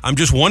said, I'm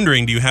just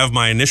wondering, do you have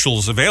my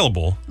initials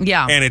available?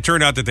 Yeah. And it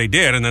turned out that they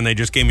did. And then they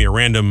just gave me a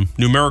random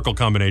numerical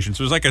combination.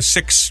 So it was like a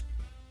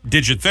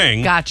 6-digit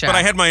thing. Gotcha. But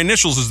I had my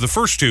initials as the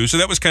first two. So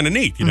that was kind of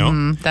neat, you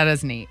know? That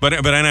is neat.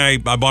 But then I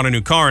bought a new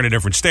car in a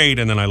different state,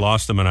 and then I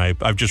lost them, and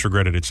I've just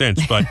regretted it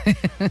since. But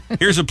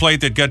here's a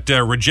plate that got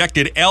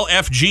rejected,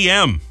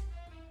 LFGM.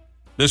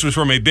 This was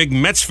from a big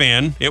Mets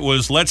fan. It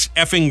was Let's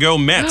Effing Go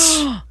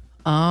Mets.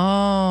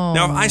 Oh.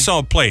 Now, if I saw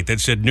a plate that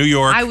said New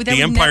York,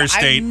 the Empire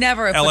State, I'd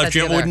never have put that LFGM,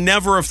 together. would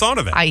never have thought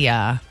of it.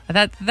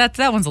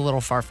 That one's a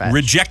little far-fetched.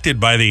 Rejected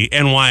by the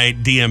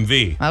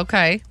NYDMV.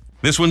 Okay.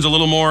 This one's a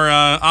little more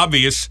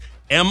obvious.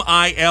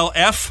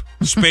 MILF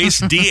space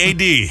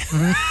DAD.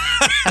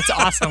 That's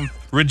awesome.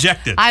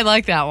 Rejected. I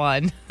like that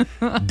one.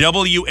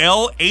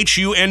 WLHUNG.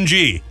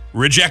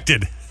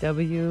 Rejected.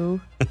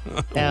 WL.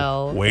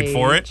 Wait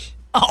for it.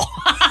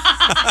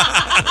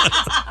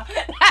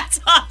 That's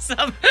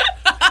awesome.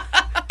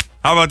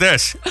 How about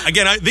this?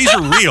 Again, these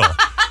are real.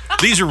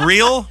 These are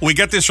real. We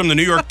got this from the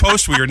New York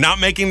Post. We are not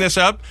making this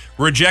up.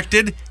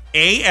 Rejected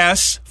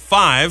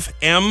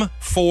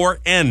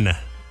AS5M4N.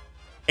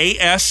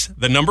 AS,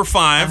 the number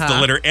 5, the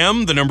letter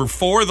M, the number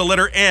 4, the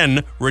letter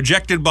N,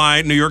 rejected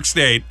by New York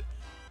State.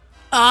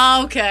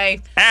 Okay.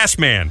 Ass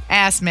man.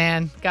 Ass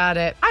man. Got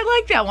it. I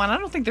like that one. I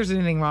don't think there's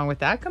anything wrong with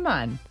that. Come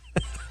on.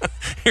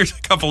 Here's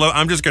a couple of,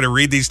 I'm just going to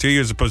read these to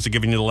you as opposed to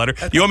giving you the letter.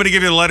 You want me to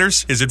give you the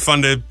letters? Is it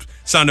fun to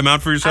sound them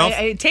out for yourself?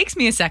 It takes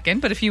me a second,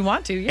 but if you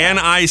want to, yeah.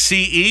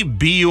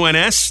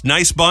 NICEBUNS,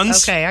 nice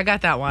buns. Okay, I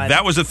got that one.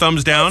 That was a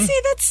thumbs down. See,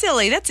 that's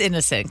silly. That's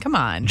innocent. Come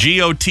on.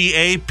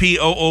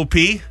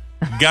 GOTAPOOP,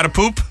 gotta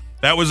poop.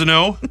 That was a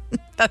no.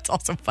 That's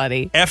also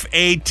funny.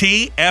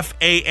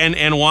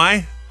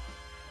 FATFANNY,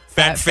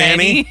 Fat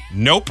Fanny.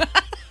 Nope.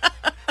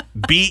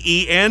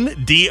 BENDOVER,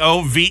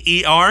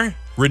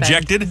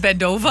 rejected.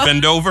 Bend over.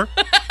 Bend over.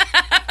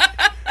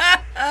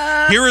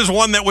 Here is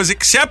one that was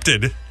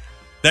accepted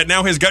that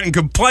now has gotten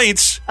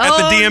complaints at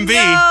the DMV.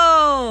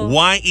 No.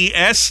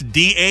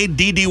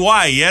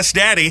 YESDADDY. Yes,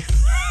 daddy.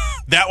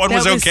 That one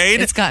was okayed.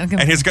 It's gotten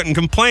and has gotten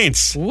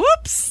complaints.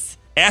 Whoops.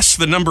 S,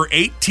 the number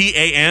 8,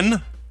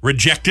 TAN,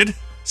 rejected.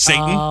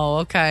 Satan. Oh,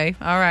 okay.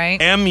 All right.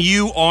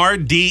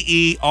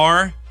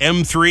 MURDER,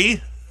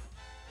 M3,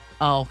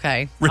 Oh,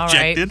 okay.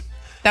 rejected. All right.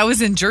 That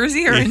was in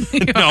Jersey or in New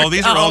York? No,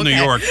 these are all New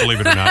okay. York, believe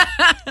it or not.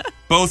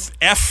 Both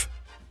F,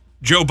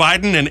 Joe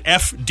Biden, and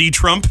F, D,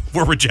 Trump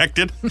were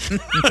rejected.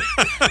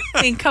 I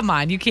mean, come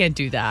on. You can't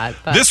do that.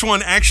 But. This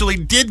one actually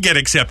did get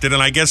accepted,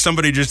 and I guess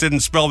somebody just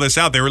didn't spell this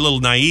out. They were a little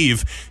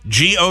naive.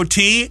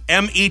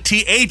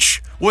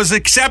 GOTMETH was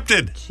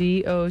accepted.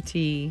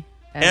 GOT.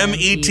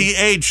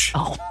 METH.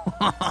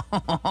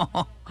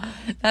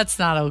 That's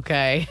not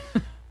okay.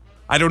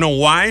 I don't know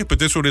why, but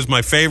this one is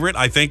my favorite.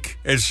 I think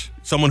as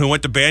someone who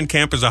went to band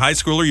camp as a high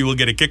schooler, you will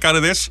get a kick out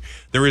of this.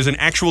 There is an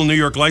actual New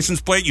York license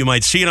plate. You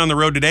might see it on the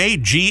road today.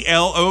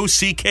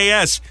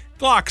 GLOCKS.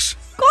 Glocks.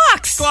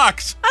 Glocks.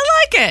 Glocks. I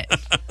like it.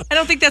 I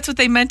don't think that's what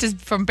they meant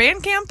from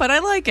band camp, but I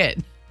like it.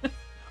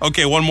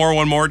 Okay, one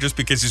more, just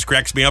because this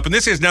cracks me up. And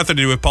this has nothing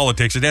to do with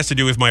politics. It has to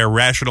do with my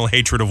irrational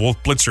hatred of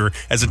Wolf Blitzer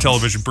as a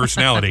television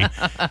personality.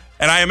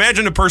 And I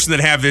imagine the person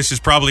that have this is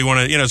probably one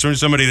of,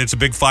 somebody that's a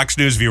big Fox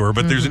News viewer.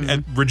 But there's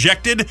a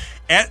rejected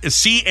at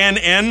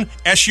CNN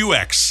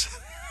SUX.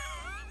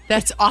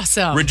 That's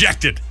awesome.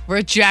 Rejected.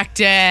 I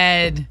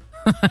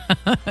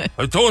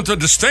don't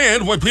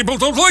understand why people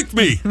don't like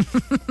me.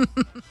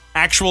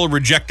 Actual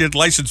rejected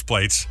license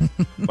plates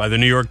by the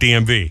New York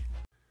DMV.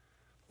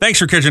 Thanks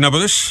for catching up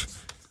with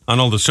us on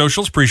all the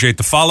socials. Appreciate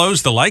the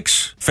follows, the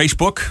likes,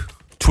 Facebook,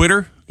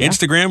 Twitter,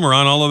 Instagram. We're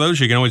on all of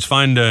those. You can always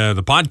find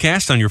the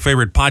podcast on your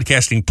favorite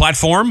podcasting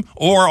platform,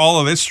 or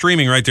all of this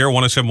streaming right there,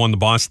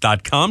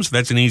 1071theboss.com. So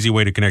that's an easy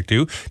way to connect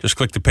to. Just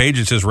click the page.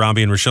 It says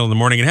Robbie and Rochelle in the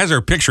morning. It has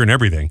our picture and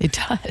everything. It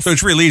does. So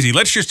it's real easy.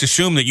 Let's just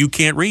assume that you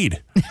can't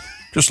read.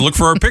 Just look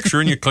for our picture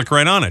and you click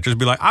right on it. Just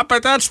be like, I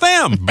bet that's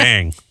them.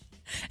 Bang.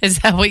 Is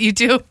that what you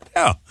do?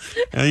 Yeah.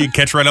 You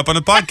catch right up on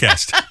the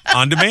podcast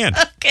on demand.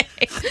 Okay.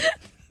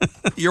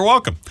 You're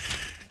welcome.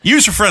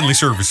 User-friendly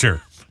service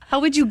here. How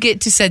would you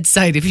get to said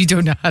site if you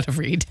don't know how to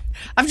read?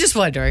 I'm just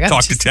wondering.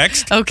 Talk to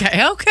text.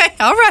 Okay.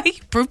 All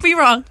right. Prove me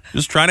wrong.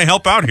 Just trying to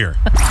help out here.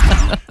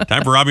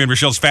 Time for Robbie and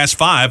Rochelle's Fast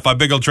Five. 5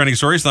 big old trending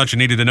stories thought you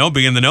needed to know.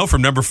 Be in the know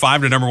from number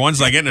 5 to number 1.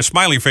 It's like getting a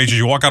smiley face as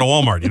you walk out of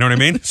Walmart. You know what I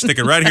mean? Stick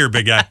it right here,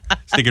 big guy.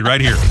 Stick it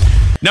right here.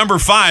 Number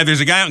 5, there's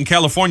a guy out in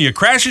California,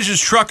 crashes his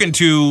truck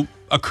into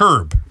a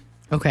curb.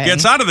 Okay.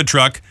 Gets out of the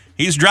truck.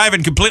 He's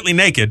driving completely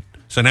naked.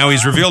 So now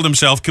he's revealed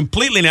himself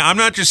completely. Now, I'm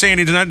not just saying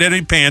he does not have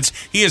any pants.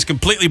 He is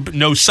completely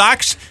no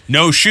socks,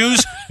 no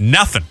shoes,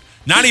 nothing.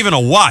 Not even a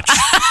watch.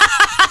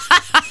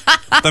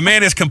 The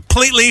man is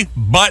completely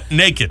butt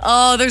naked.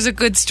 Oh, there's a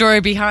good story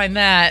behind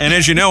that. And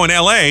as you know, in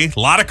L.A., a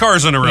lot of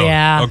cars on the road.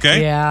 Yeah.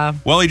 Okay? Yeah.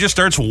 Well, he just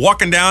starts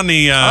walking down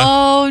the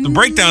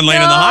breakdown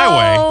lane on the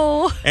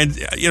highway. And,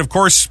 of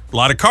course, a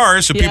lot of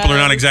cars, so people are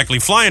not exactly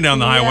flying down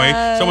the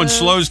highway. Someone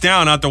slows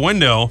down out the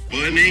window.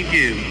 Butt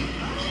naked.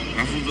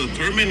 I was the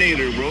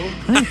Terminator, bro.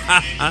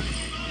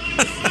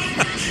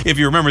 If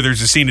you remember,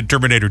 there's a scene in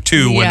Terminator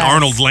 2 when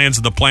Arnold lands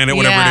on the planet,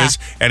 whatever it is,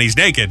 and he's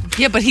naked.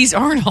 Yeah, but he's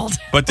Arnold.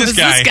 But this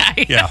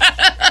guy. Yeah.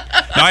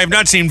 Now, I have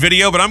not seen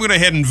video, but I'm going to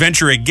head and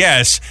venture a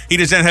guess. He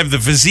does not have the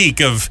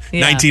physique of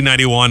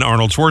 1991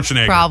 Arnold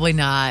Schwarzenegger. Probably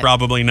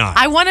not.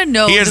 I want to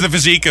know. He has the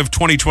physique of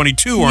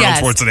 2022 Arnold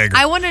Schwarzenegger.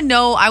 I want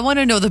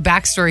to know the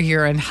backstory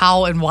here and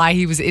how and why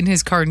he was in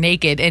his car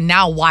naked and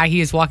now why he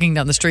is walking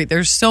down the street.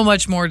 There's so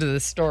much more to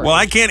this story. Well,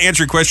 I can't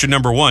answer question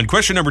number 1.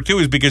 Question number 2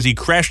 is because he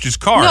crashed his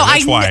car. No,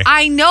 That's why.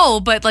 I know,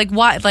 but like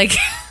why? Like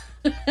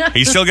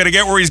he's still going to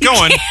get where he's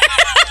going.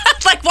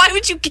 Like, why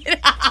would you get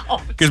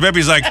out? Because maybe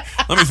he's like,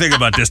 let me think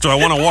about this. Do I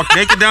want to walk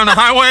naked down the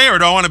highway, or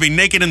do I want to be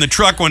naked in the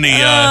truck when the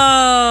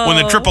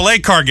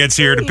AAA car gets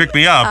here to pick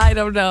me up? I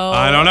don't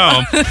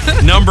know.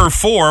 Number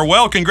 4.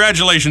 Well,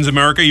 congratulations,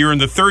 America. You're in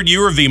the 3rd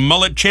year of the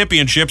Mullet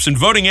Championships, and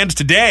voting ends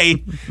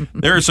today.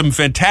 There are some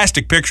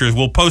fantastic pictures.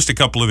 We'll post a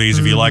couple of these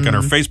if you like on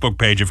our Facebook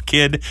page of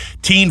kid,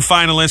 teen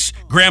finalists,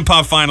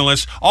 grandpa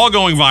finalists, all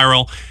going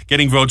viral,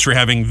 getting votes for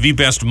having the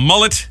best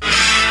mullet.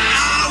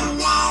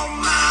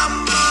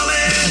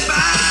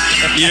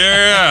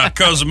 Yeah,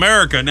 because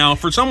America. Now,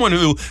 for someone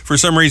who, for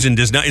some reason,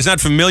 is not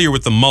familiar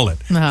with the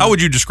mullet, how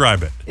would you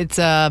describe it? It's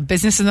a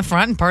business in the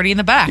front and party in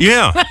the back.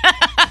 Yeah.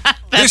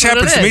 This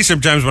happens to me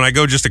sometimes when I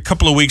go just a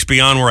couple of weeks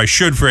beyond where I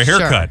should for a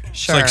haircut. Sure.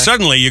 It's like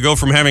suddenly you go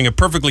from having a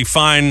perfectly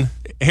fine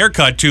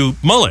haircut to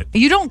mullet.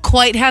 You don't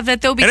quite have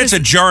that, though, because... And it's a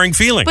jarring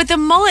feeling. But the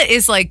mullet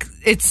is like,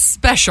 it's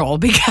special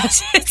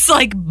because it's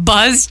like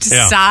buzzed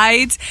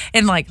sides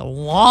and like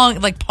long,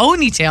 like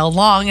ponytail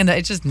long, and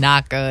it's just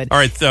not good. All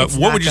right,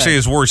 what would you say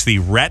is worse, the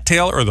rat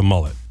tail or the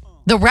mullet?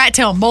 The rat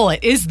tail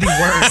mullet is the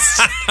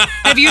worst.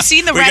 Have you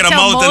seen the rat tail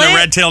mullet? We got a mullet and the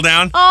rat tail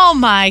down? Oh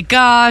my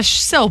gosh,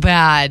 so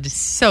bad.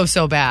 So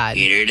bad.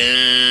 Get her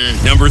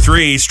done. Number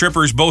 3,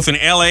 strippers both in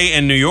L.A.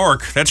 and New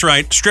York. That's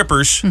right,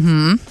 strippers.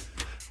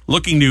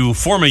 Looking to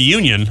form a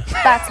union.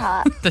 That's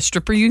hot. The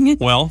stripper union?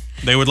 Well,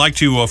 they would like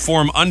to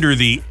form under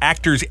the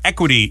Actors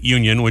Equity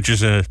Union, which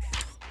is a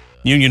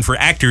union for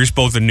actors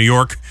both in New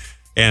York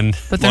and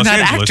But they're Los not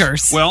Angeles.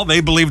 actors. Well, they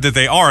believe that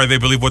they are. They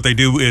believe what they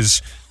do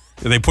is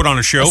they put on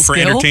a show for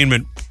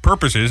entertainment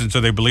purposes, and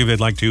so they believe they'd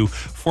like to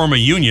form a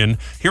union.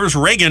 Here's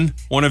Reagan,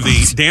 one of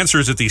the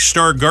dancers at the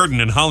Star Garden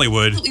in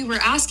Hollywood. What we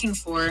were asking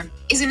for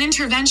is an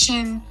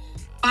intervention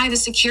by the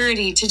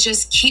security to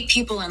just keep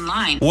people in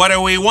line. What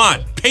do we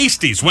want?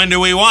 Pasties. When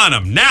do we want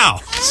them? Now.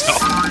 So,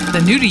 the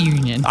nudie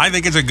union. I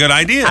think it's a good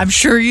idea. I'm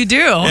sure you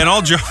do. And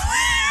all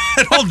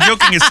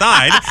joking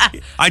aside,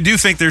 I do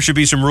think there should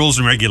be some rules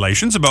and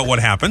regulations about what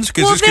happens.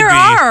 Well, there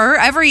are.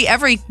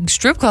 Every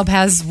strip club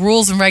has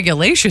rules and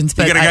regulations.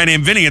 But you got a guy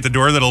named Vinny at the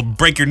door that'll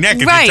break your neck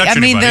if you touch anybody.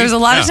 anybody. There's a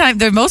lot of time.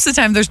 Most of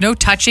the time, there's no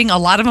touching. A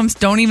lot of them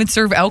don't even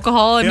serve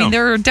alcohol. I mean,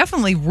 there are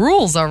definitely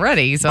rules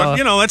already. So,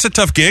 but, that's a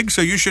tough gig.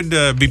 So you should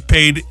be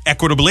paid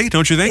equitably,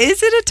 don't you think?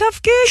 Is it a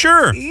tough gig?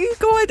 Sure. You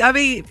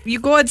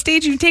go on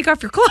stage and you take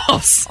off your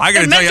clothes. I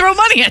got to tell you, throw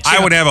money at you.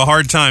 I would have a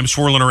hard time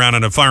swirling around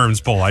on a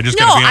fireman's pole. I just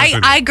got to be honest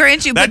with you. I agree.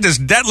 grant you.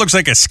 That looks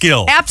like a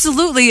skill.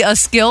 Absolutely a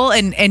skill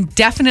and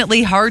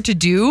definitely hard to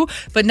do,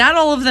 but not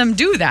all of them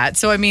do that.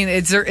 So, I mean,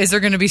 is there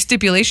going to be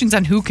stipulations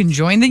on who can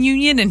join the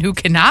union and who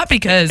cannot?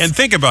 Because And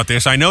think about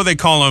this. I know they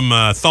call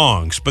them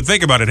thongs, but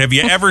think about it. Have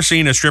you ever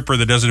seen a stripper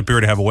that doesn't appear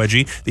to have a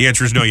wedgie? The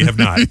answer is no, you have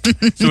not.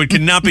 So it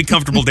cannot be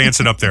comfortable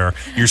dancing up there.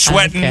 You're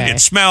sweating. Okay. It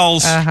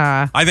smells.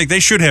 Uh-huh. I think they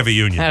should have a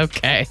union.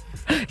 Okay.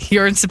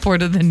 You're in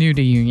support of the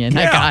nudie union.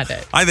 I got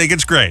it. I think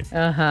it's great. He's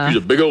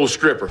a big old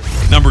stripper.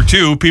 Number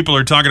 2, people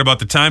are talking about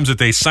the times that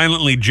they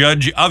silently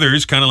judge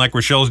others, kind of like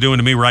Rochelle's doing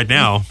to me right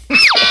now.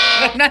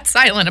 I'm not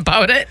silent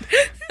about it.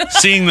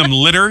 Seeing them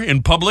litter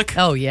in public.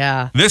 Oh,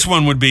 yeah. This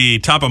one would be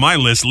top of my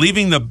list,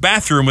 leaving the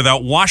bathroom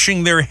without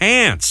washing their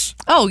hands.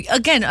 Oh,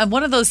 again,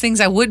 one of those things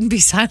I wouldn't be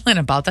silent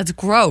about. That's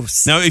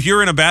gross. Now, if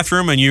you're in a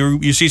bathroom and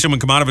you see someone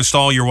come out of a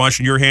stall, you're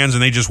washing your hands,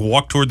 and they just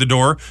walk toward the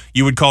door,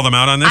 you would call them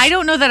out on this? I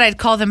don't know that I'd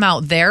call them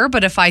out there,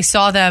 but if I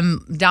saw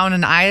them down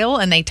an aisle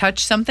and they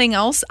touched something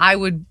else, I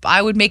would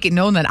make it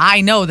known that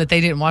I know that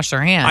they didn't wash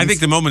their hands. I think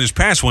the moment has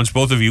passed once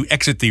both of you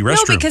exit the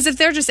restroom. No, because if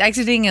they're just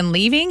exiting and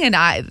leaving and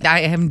I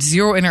have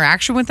zero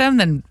interaction with them,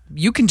 then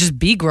you can just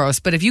be gross.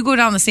 But if you go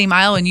down the same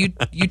aisle and you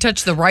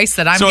touch the rice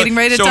that I'm getting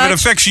ready to touch. So if it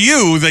affects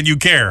you, then you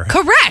care.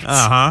 Correct.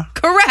 Uh-huh.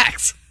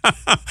 Correct.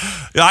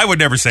 I would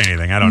never say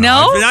anything. I don't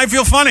No? know. I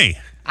feel funny.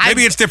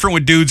 Maybe it's different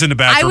with dudes in the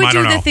bathroom. I would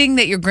don't do know. the thing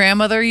that your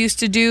grandmother used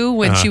to do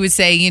when she would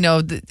say,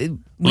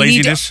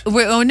 Laziness?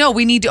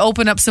 we need to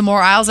open up some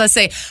more aisles. I'd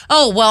say,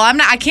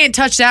 I can't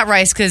touch that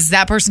rice because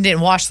that person didn't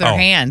wash their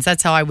hands.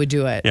 That's how I would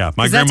do it. Yeah,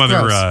 my 'Cause that's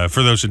grandmother, gross.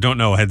 for those that don't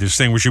know, had this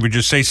thing where she would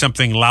just say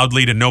something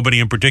loudly to nobody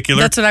in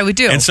particular. That's what I would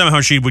do. And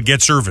somehow she would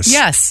get service.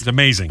 Yes. It's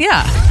amazing.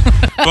 Yeah.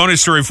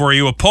 Bonus story for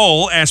you. A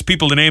poll asked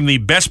people to name the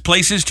best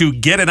places to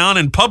get it on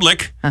in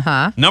public.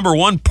 Uh-huh. Number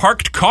 1,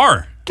 parked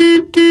car.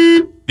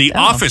 The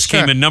office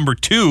came in number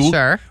 2.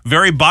 Sure.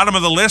 Very bottom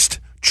of the list,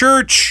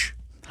 church.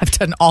 I've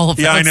done all of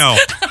Yeah, those. I know.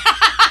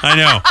 I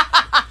know.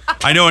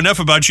 I know enough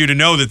about you to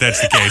know that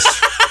that's the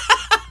case.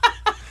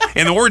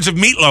 In the words of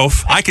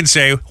Meatloaf, I can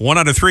say 1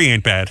 out of 3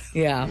 ain't bad.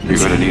 Yeah. You're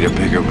gonna need a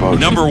bigger boat.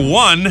 Number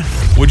 1,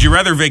 would you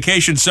rather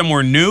vacation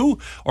somewhere new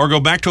or go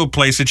back to a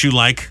place that you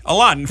like a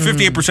lot? And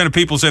 58% of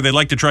people say they'd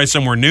like to try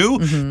somewhere new.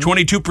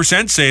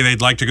 22% say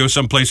they'd like to go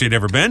someplace they'd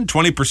never been.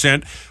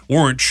 20%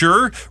 weren't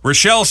sure.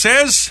 Rochelle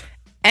says...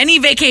 Any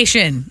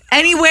vacation,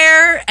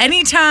 anywhere,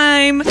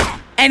 anytime,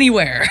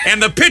 anywhere.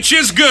 And the pitch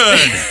is good.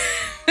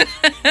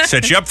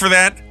 Set you up for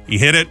that. You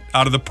hit it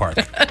out of the park.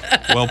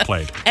 Well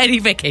played. Any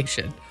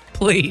vacation,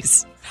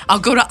 please. I'll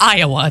go to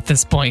Iowa at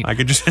this point. I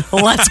could just...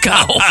 Let's go.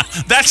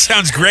 That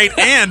sounds great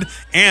and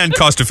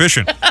cost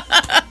efficient.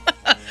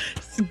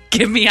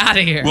 Get me out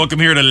of here. Welcome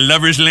here to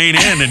Lover's Lane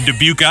Inn in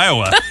Dubuque,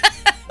 Iowa.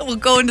 We'll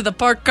go into the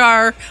park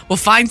car. We'll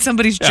find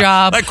somebody's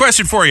job. Like,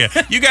 question for you.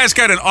 You guys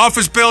got an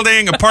office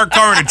building, a parked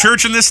car, and a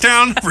church in this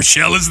town?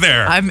 Rochelle is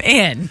there. I'm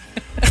in.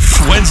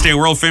 Wednesday,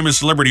 world famous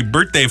celebrity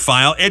birthday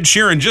file. Ed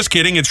Sheeran, just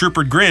kidding. It's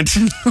Rupert Grint.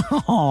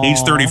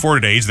 He's 34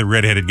 today. He's the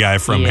redheaded guy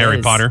from He Harry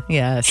is. Potter.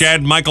 Yes.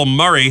 Chad Michael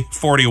Murray,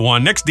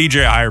 41. Next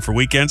DJ I hire for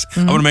weekends.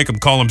 I'm going to make him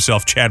call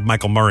himself Chad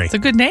Michael Murray. It's a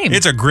good name.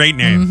 It's a great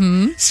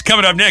name. It's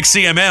coming up next,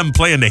 CMM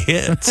playing the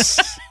hits.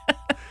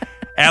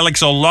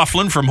 Alex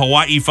O'Loughlin from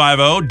Hawaii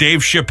 5-0, Dave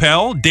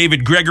Chappelle,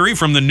 David Gregory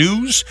from The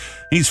News.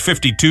 He's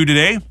 52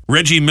 today.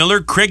 Reggie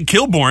Miller, Craig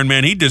Kilborn,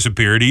 man, he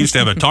disappeared. He used to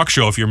have a talk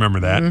show, if you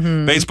remember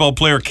that. Baseball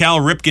player Cal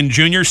Ripken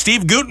Jr.,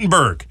 Steve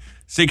Guttenberg,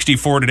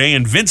 64 today,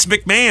 and Vince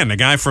McMahon, the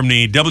guy from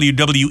the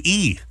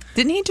WWE.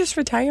 Didn't he just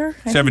retire?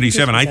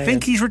 77. I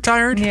think he's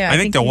retired. Yeah, I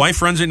think the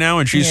wife runs it now,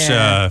 and she's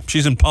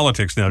in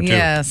politics now, too.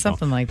 Yeah,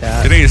 something like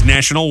that. Today is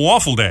National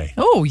Waffle Day.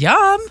 Oh,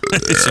 yum.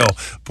 So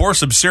pour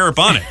some syrup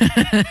on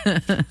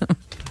it.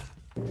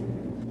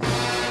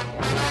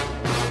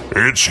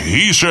 It's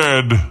He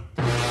Said,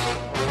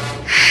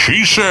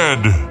 She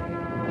Said,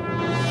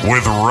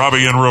 with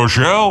Robbie and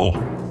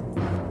Rochelle.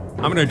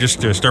 I'm going to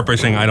just start by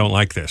saying I don't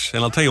like this.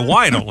 And I'll tell you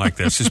why I don't like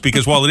this. It's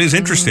because while it is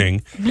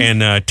interesting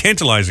and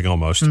tantalizing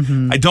almost,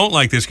 I don't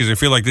like this because I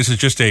feel like this is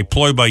just a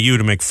ploy by you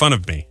to make fun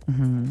of me.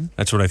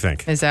 That's what I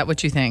think. Is that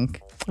what you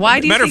think? Why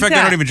do you Matter think of fact,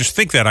 that? I don't even just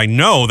think that. I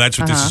know that's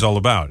what this is all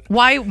about.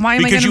 Why am I going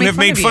to Because you have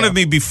made fun you? of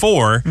me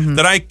before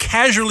that I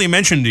casually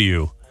mentioned to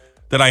you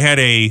that I had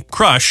a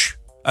crush,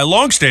 a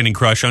long-standing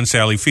crush on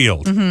Sally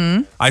Field.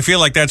 I feel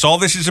like that's all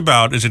this is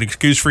about, is an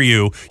excuse for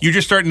you. You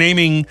just start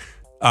naming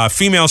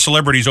female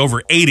celebrities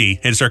over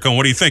 80 and start going,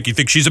 what do you think? You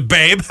think she's a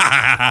babe?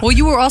 Well,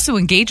 you were also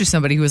engaged to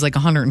somebody who was like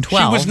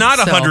 112. She was not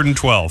so-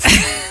 112.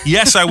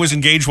 Yes, I was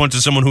engaged once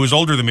to someone who was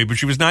older than me, but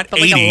she was not But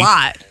 80. like a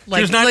lot.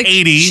 She was not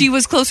 80. She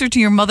was closer to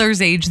your mother's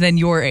age than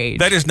your age.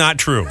 That is not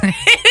true.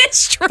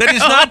 It's true. That is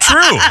not true.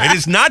 It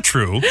is not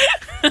true.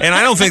 And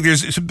I don't think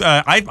there's...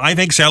 I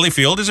think Sally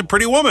Field is a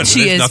pretty woman. She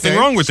There's is. nothing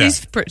wrong with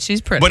that.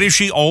 She's pretty. But is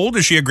she old?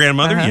 Is she a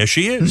grandmother? Yes,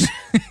 she is.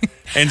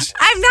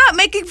 I'm not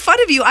making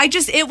fun of you.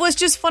 It was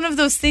just one of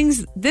those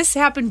things. This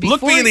happened before.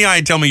 Look me in the eye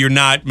and tell me you're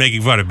not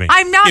making fun of me.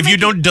 I'm not. If you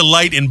don't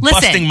delight in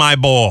busting my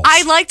balls.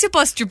 I like to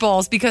bust your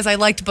balls because I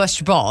like to bust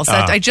your balls.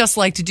 I just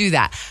like to do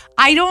that.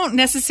 I don't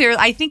necessarily.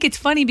 I think it's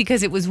funny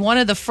because it was one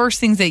of the first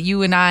things that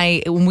you and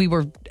I, when we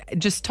were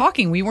just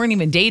talking, we weren't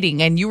even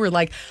dating, and you were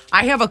like,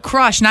 I have a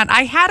crush. Not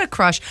I had a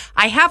crush.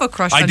 I have a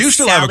crush. I on do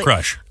still Sally. have a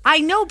crush. I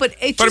know, but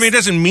it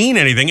doesn't mean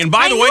anything. And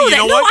by the way, you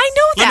know what? I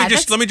know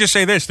that. Let me just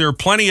say this: there are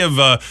plenty of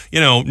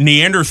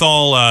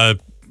Neanderthal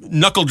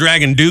knuckle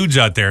dragging dudes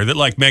out there that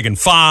like Megan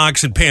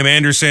Fox and Pam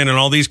Anderson and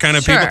all these kind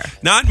of people.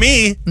 Not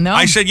me. No.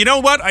 I said, you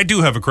know what? I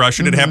do have a crush,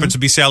 and it happens to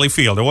be Sally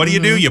Field. And what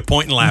do? You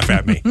point and laugh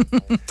at me.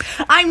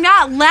 I'm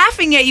not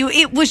laughing at you.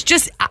 It was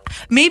just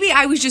maybe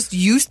I was just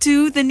used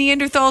to the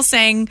Neanderthal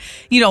saying,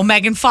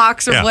 Megan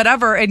Fox or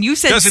whatever, and you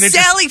said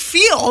Sally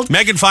Field.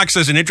 Megan Fox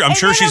doesn't interest. I'm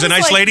sure she's a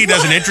nice lady. What?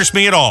 Doesn't interest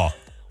me at all.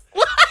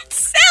 What?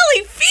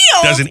 Sally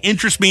Field doesn't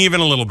interest me even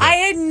a little bit.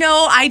 I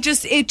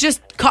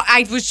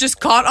was just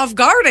caught off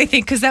guard, I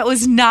think, because that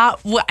was not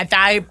what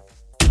I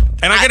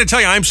got to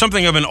tell you, I'm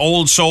something of an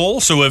old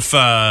soul. So if,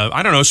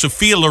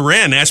 Sophia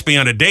Loren asked me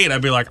on a date,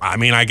 I'd be like,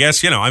 I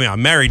guess,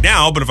 I'm married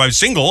now, but if I was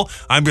single,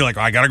 I'd be like,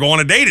 I got to go on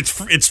a date.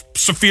 It's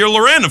Sophia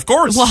Loren, of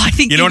course. Well, I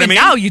think what I mean?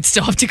 Now you'd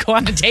still have to go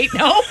on a date,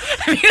 no?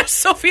 If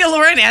Sophia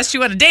Loren asked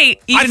you on a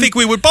date. I think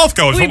we would both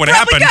go is what would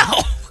happen.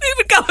 We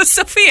would go with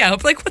Sophia. I'm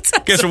like, what's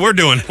up? Guess what we're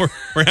doing?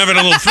 We're having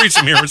a little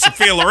threesome here with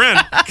Sophia Loren.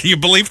 Can you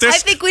believe this? I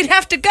think we'd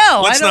have to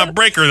go. Let's not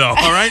break her, though, all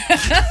right?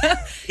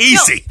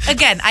 Easy. No,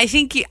 again, I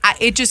think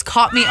it just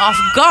caught me off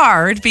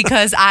guard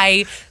because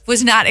I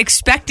was not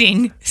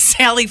expecting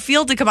Sally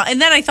Field to come out. And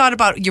then I thought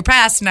about your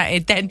past, and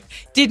it then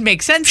did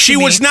make sense She to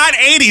me. was not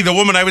 80, the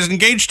woman I was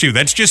engaged to.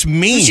 That's just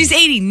mean. She's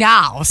 80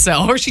 now,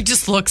 or she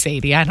just looks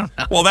 80. I don't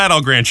know. Well, that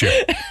I'll grant you.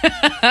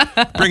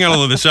 Bring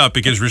all of this up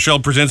because Rochelle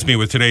presents me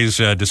with today's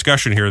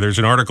discussion here. There's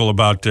an article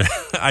about,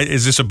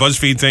 is this a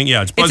BuzzFeed thing?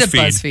 Yeah, it's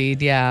BuzzFeed. It's a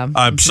BuzzFeed,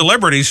 yeah.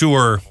 Celebrities who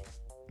are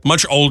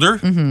much older,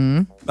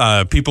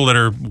 people that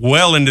are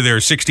well into their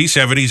 60s,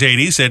 70s,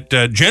 80s, that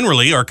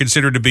generally are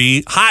considered to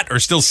be hot or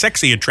still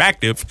sexy,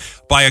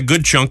 attractive by a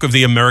good chunk of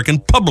the American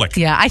public.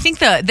 Yeah, I think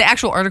the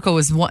actual article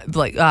was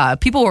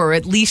people who are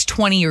at least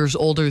 20 years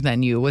older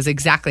than you was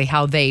exactly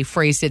how they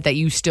phrased it, that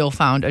you still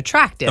found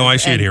attractive. Oh, I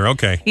see it here.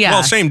 Okay. Yeah.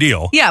 Well, same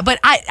deal. Yeah, but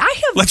I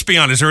have... Let's be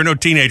honest, there are no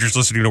teenagers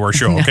listening to our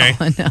show, okay?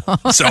 No.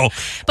 So,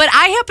 but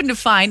I happen to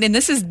find, and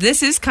this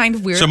is kind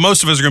of weird. So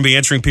most of us are going to be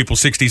answering people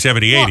 60,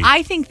 70, 80. Well,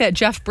 I think that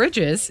Jeff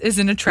Bridges is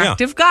an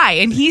attractive guy,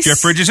 and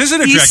Jeff Bridges is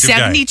an attractive guy. He's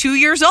 72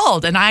 years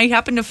old, and I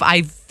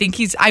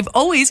think I've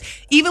always,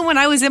 even when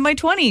I was in my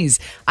 20s,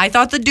 I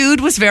thought the dude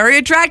was very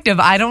attractive.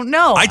 I don't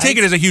know. I take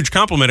it as a huge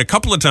compliment. A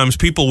couple of times,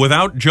 people,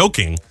 without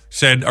joking,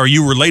 said, "Are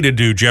you related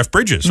to Jeff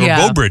Bridges or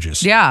Bo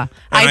Bridges?" Yeah,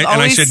 and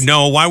I said,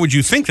 "No. Why would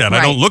you think that? Right.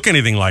 I don't look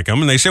anything like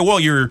him." And they said, "Well,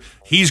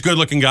 he's a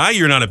good-looking guy.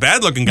 You're not a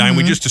bad-looking guy." And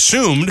we just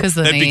assumed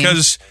that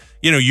because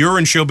you're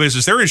in show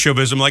business, they're in show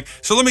business. I'm like,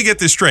 so let me get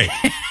this straight.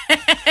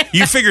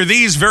 You figure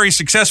these very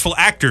successful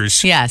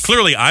actors. Yes.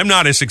 Clearly, I'm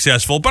not as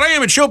successful, but I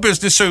am in show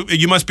business, so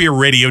you must be a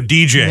radio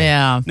DJ.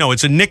 Yeah. No,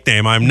 it's a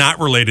nickname. I'm not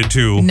related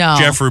to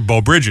Jeff or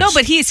Bo Bridges. No,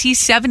 but he's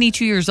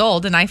 72 years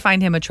old, and I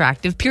find him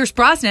attractive. Pierce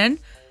Brosnan.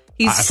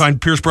 I find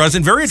Pierce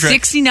Brosnan very attractive.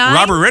 69.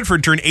 Robert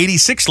Redford turned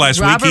 86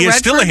 last week. He is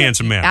still a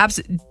handsome man.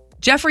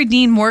 Jeffrey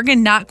Dean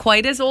Morgan, not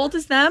quite as old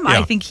as them. Yeah.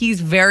 I think he's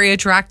very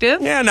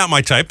attractive. Yeah, not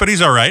my type, but he's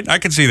all right. I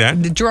can see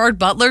that. Gerard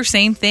Butler,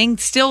 same thing.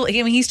 Still,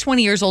 he's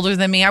 20 years older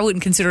than me. I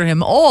wouldn't consider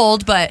him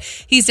old, but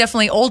he's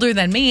definitely older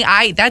than me.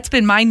 That's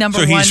been my number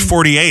one. So he's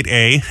 48,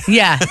 eh?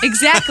 Yeah,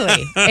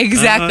 exactly.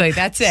 Exactly.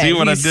 That's it. See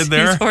what I did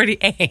there? He's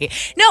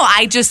 48. No,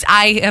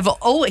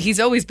 he's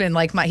always been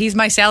like he's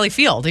my Sally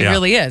Field. He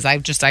really is.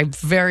 I'm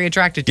very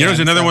attracted to him. There's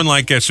another one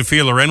like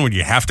Sophia Loren, would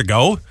you have to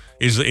go?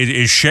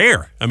 Is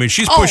Cher. I mean,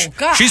 she's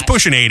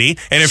pushing 80,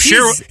 and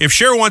if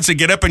Cher wants to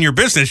get up in your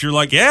business, you're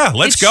like, yeah,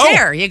 let's go.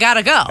 Cher, you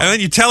gotta go. And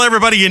then you tell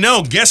everybody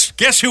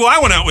guess who I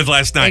went out with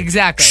last night?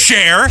 Exactly.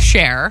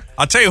 Cher.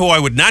 I'll tell you who I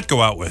would not go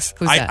out with.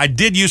 Who's that? I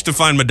did used to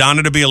find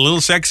Madonna to be a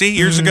little sexy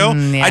years ago.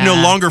 Yeah. I no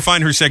longer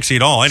find her sexy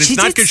at all, and it's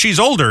not because she's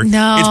older.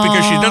 No, it's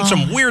because she's done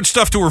some weird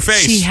stuff to her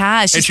face. She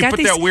has. And she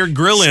put that weird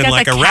grill in got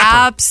like the a rapper.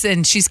 Caps,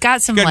 and she's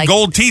got some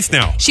gold teeth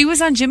now. She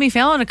was on Jimmy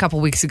Fallon a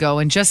couple weeks ago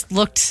and just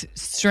looked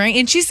strange.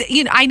 And she's,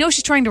 I know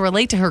she's trying to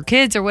relate to her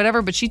kids or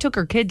whatever, but she took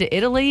her kid to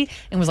Italy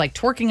and was like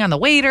twerking on the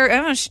waiter. I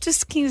don't know. She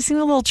just seemed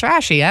a little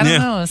trashy. I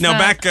don't know. Now,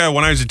 back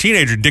when I was a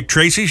teenager, Dick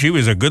Tracy, she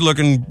was a good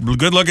looking, I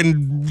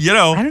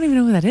don't even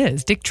know who that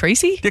is. Dick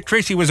Tracy? Dick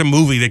Tracy was a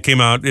movie that came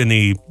out in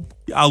the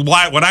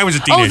when I was a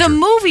teenager. Oh, the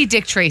movie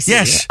Dick Tracy.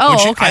 Yes.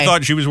 Oh, okay. I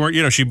thought she was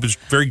she was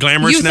very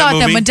glamorous in that movie.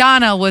 You thought that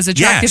Madonna was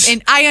attractive,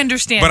 and I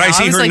understand. But now. I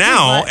see her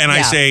now, and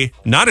I say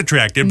not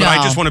attractive. But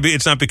I just want to be.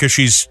 It's not because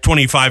she's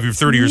 25 or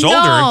 30 years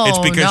older. It's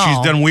because she's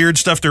done weird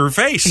stuff to her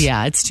face.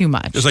 Yeah, it's too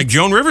much. It's like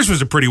Joan Rivers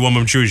was a pretty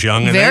woman when she was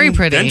young, and very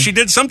pretty. Then she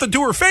did something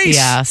to her face.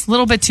 Yeah, a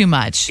little bit too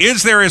much.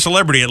 Is there a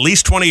celebrity at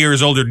least 20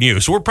 years older than you?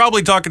 So we're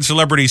probably talking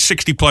celebrities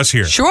 60 plus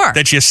here. Sure.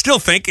 That you still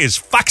think is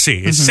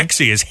foxy, is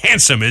sexy, is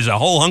handsome, is a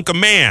whole hunk of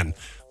man.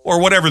 or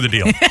whatever the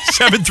deal.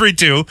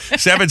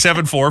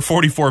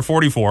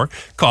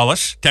 732-774-4444. Call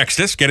us, text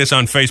us, get us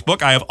on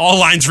Facebook. I have all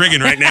lines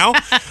ringing right now,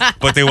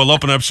 but they will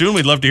open up soon.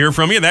 We'd love to hear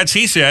from you. That's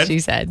He Said. She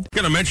said. I'm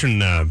going to mention,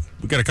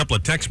 we got a couple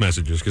of text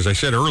messages because I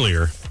said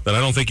earlier that I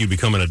don't think you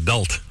become an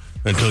adult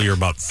until you're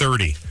about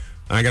 30.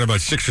 I got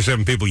about 6 or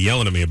 7 people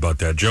yelling at me about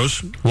that.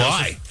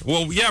 Why?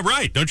 Well, yeah,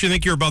 right. Don't you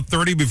think you're about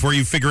 30 before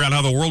you figure out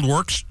how the world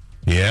works?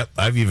 Yeah,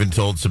 I've even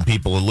told some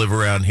people who live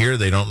around here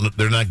they're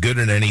not good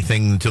at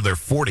anything until they're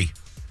 40.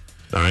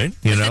 All right.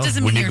 You know, That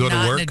doesn't when mean you you're go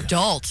to not work. an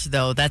adult,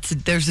 though.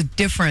 There's a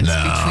difference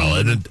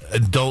between. An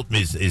adult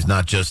is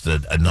not just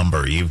a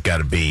number. You've got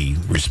to be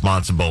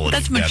responsible.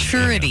 That's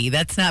maturity.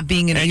 That's not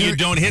being an. And you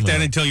don't hit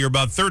that until you're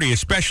about 30,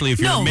 especially if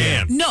you're a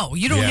man. No,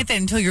 you don't Yeah. hit that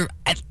until you're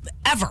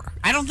ever.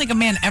 I don't think a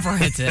man ever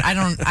hits it. I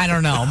don't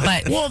know,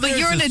 but but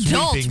you're an there's a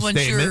adult sweeping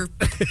once you're an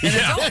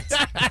adult.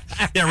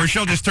 Yeah,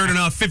 Rochelle just turning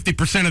off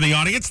 50% of the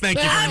audience. Thank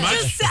you very I'm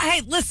much. just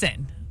hey,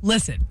 listen.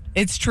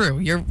 It's true.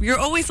 You're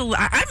always.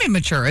 I'm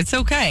immature. It's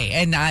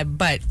okay,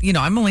 but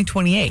I'm only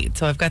 28,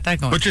 so I've got that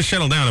going. But just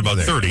settle down about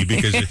 30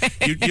 because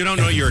you don't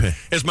know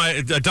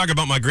I talk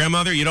about my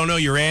grandmother, you don't know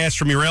your ass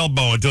from your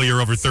elbow until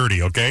you're over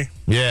 30, okay?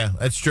 Yeah,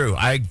 that's true.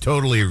 I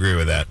totally agree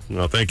with that.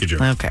 Well, thank you, Joe.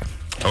 Okay.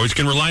 Always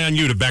can rely on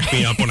you to back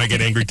me up when I get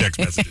angry text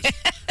messages.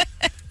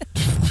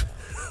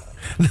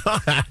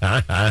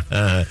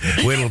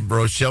 Wait till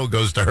Rochelle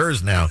goes to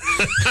hers now.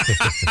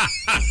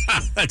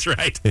 That's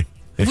right.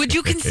 Would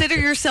you consider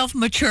yourself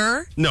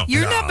mature? No.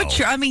 You're No. not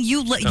mature. I mean,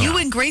 you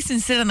and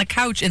Grayson sit on the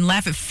couch and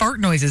laugh at fart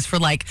noises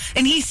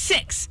and he's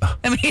 6.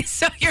 I mean,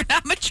 so you're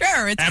not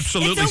mature.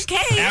 Absolutely. It's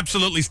okay.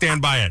 Absolutely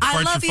stand by it. I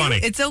Farts love are funny.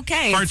 you. It's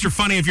okay. Farts are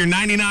funny if you're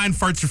 99.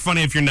 Farts are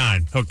funny if you're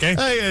 9. Okay?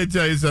 I gotta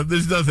tell you something.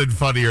 There's nothing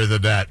funnier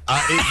than that.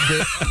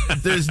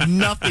 There's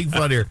nothing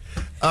funnier.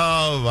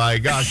 Oh my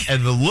gosh!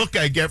 And the look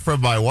I get from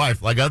my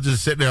wife, like I'll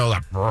just sit there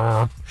like,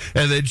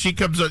 and then she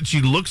comes up,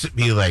 she looks at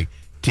me like,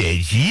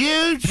 "Did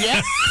you?"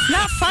 It's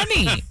not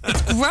funny.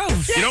 It's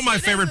gross. You know what my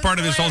favorite part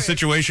of this whole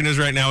situation is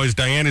right now is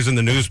Diane is in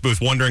the news booth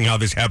wondering how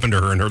this happened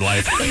to her in her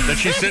life. That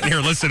she's sitting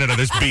here listening to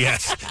this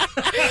BS.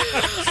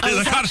 I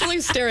was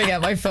actually staring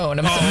at my phone.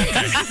 I'm sorry.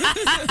 Okay.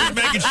 Just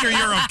making sure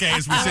you're okay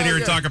as we sit here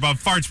and talk about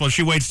farts while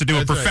she waits to do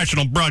a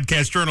professional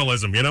broadcast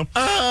journalism, you know?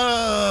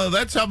 Oh,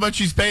 that's how much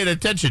she's paying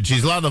attention.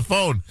 She's on the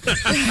phone.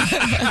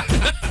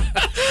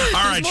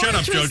 All right, shut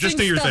up, Joe. Just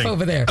do your thing.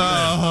 Over there.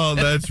 Oh,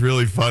 that's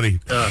really funny.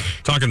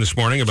 Talking this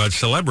morning about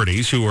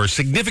celebrities who are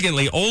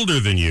significantly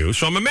older than you.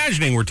 So I'm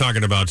imagining we're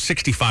talking about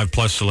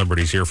 65-plus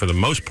celebrities here for the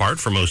most part,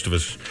 for most of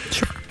us.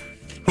 Sure.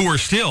 Who are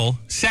still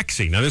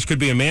sexy. Now, this could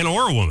be a man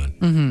or a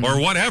woman or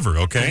whatever,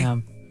 okay? Yeah.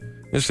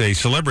 It's a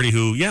celebrity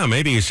who,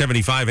 maybe is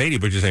 75, 80,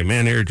 but you say,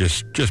 man, they're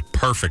just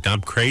perfect.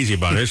 I'm crazy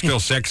about it. They're still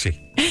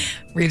sexy.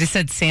 Rita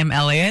said Sam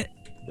Elliott.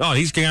 Oh,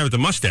 he's the guy with the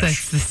mustache.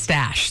 That's the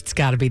stash. It's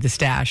got to be the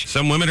stash.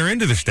 Some women are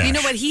into the stash. You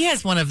know what? He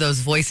has one of those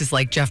voices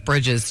like Jeff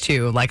Bridges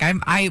too. Like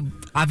I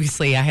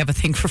obviously I have a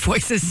thing for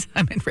voices.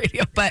 I'm in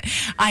radio, but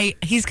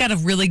he's got a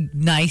really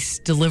nice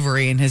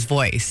delivery in his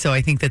voice. So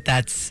I think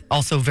that's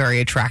also very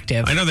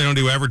attractive. I know they don't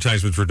do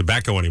advertisements for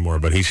tobacco anymore,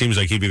 but he seems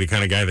like he'd be the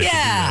kind of guy that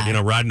could do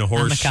that, riding a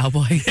horse. I'm a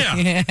cowboy. Yeah.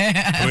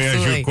 Let me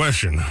ask you a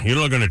question. You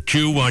looking to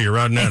chew while you're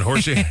riding that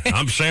horsey?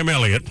 I'm Sam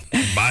Elliott.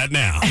 Buy it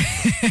now.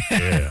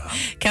 Yeah.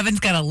 Kevin's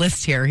got a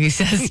list here. He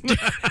says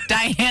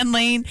Diane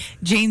Lane,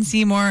 Jane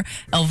Seymour,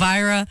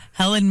 Elvira,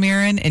 Helen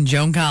Mirren, and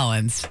Joan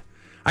Collins.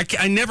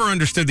 I never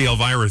understood the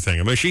Elvira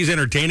thing. I mean, she's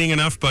entertaining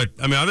enough, but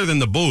I mean, other than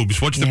the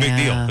boobs, what's the big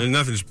deal? Yeah. There's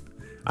nothing's.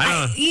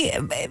 I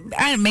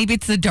don't. Maybe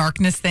it's the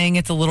darkness thing.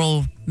 It's a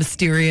little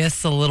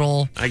mysterious. A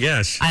little. I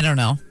guess. I don't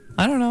know.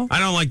 I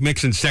don't like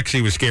mixing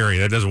sexy with scary.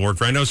 That doesn't work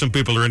for. I know some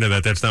people are into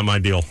that. That's not my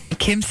deal.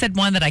 Kim said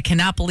one that I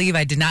cannot believe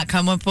I did not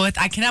come up with.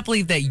 I cannot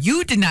believe that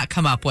you did not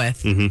come up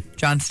with.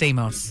 John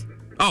Stamos.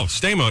 Oh,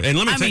 Stamos. And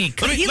let me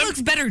he looks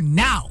better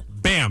now.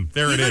 Bam,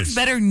 there it is. He looks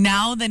better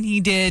now than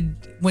he did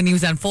when he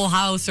was on Full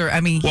House.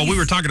 Well, we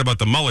were talking about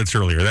the mullets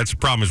earlier. That's the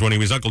problem is when he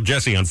was Uncle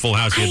Jesse on Full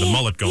House, he had the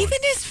mullet going. Even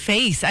his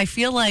face, I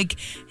feel like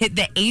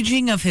the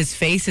aging of his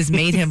face has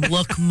made him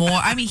look more.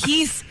 I mean,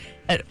 he's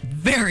a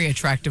very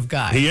attractive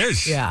guy. He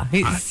is. Yeah,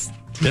 he's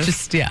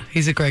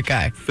he's a great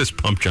guy. Fist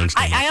pump, John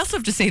Stamos. I also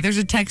have to say, there's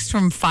a text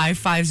from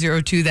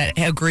 5502 that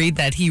agreed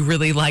that he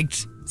really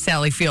liked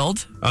Sally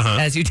Field,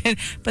 as you did.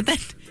 But then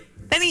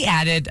he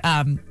added,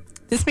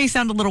 this may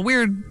sound a little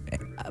weird,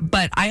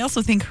 but I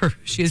also think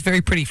she has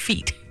very pretty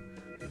feet.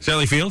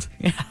 Sally Field?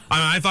 Yeah.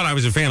 I thought I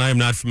was a fan. I am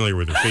not familiar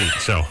with her feet,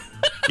 so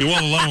you all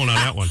alone on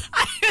that one.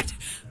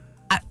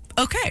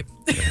 Okay.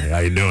 Hey, how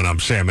you doing? I'm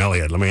Sam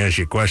Elliott. Let me ask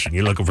you a question.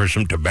 You looking for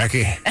some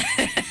tobacco?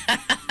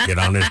 Get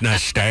on this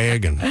nice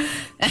stag and...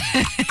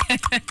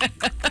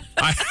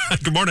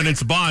 Good morning, it's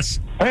the boss.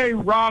 Hey,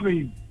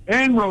 Robbie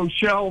and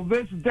Rochelle.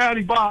 This is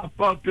Daddy Bob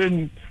up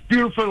in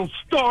beautiful,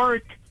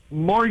 historic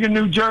Morgan,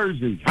 New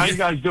Jersey. How you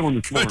guys doing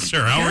this morning? Good,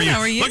 sir. How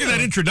are you? Look at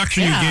that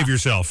introduction you gave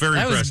yourself. Very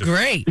impressive. That was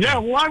great. Yeah,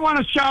 well, I want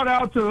to shout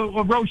out to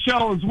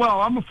Rochelle as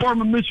well. I'm a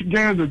former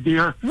Michigander,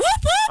 dear. Whoop,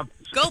 whoop.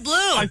 Go Blue.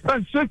 I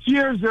spent 6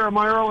 years there in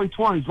my early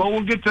 20s, but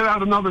we'll get to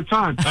that another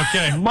time.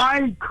 Okay.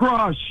 My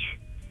crush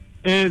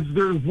is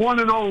there's one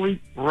and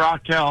only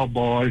Raquel,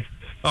 boy.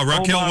 Oh,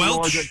 Raquel my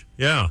Welch? Lord.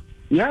 Yeah.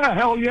 Yeah,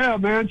 hell yeah,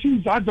 man.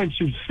 I think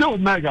she's still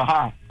mega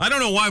hot. I don't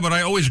know why, but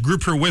I always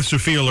group her with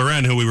Sophia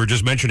Loren, who we were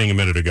just mentioning a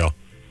minute ago.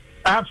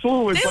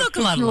 Absolutely. They but look a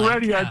since lot you alike,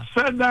 already yeah. had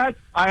said that,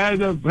 I had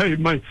to,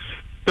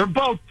 they're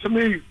both, to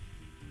me,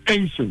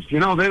 aces. You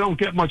know, they don't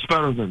get much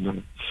better than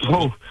that.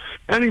 So,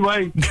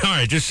 anyway. All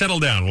right, just settle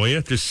down, will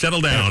you? Just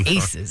settle down.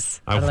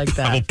 Aces. I like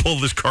that. I will pull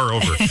this car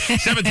over.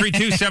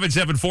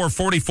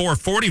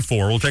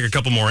 732-774-4444. We'll take a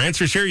couple more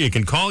answers here. You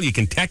can call, you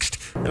can text.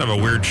 Kind of a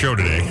weird show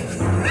today.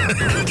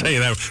 I'll tell you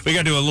that. We got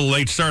to do a little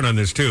late start on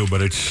this, too,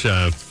 but it's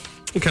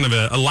kind of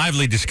a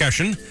lively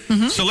discussion.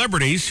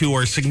 Celebrities who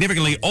are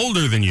significantly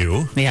older than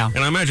you. Yeah.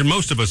 And I imagine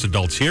most of us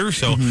adults here,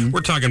 so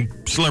we're talking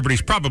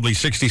celebrities probably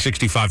 60,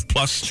 65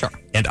 plus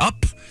and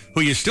up,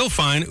 who you still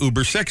find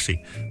uber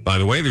sexy. By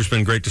the way, there's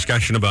been great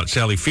discussion about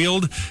Sally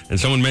Field, and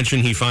someone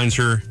mentioned he finds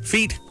her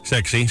feet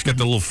sexy. He's got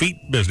the little feet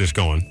business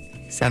going.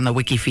 It's on the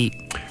Wiki Feet.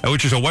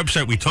 Which is a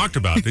website we talked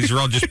about. These are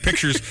all just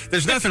pictures.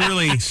 There's nothing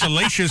really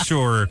salacious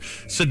or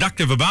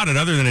seductive about it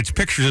other than it's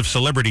pictures of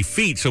celebrity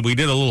feet. So we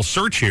did a little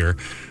search here.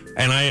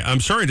 And I'm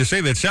sorry to say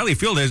that Sally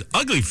Field has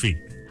ugly feet.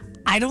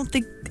 I don't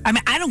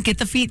get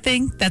the feet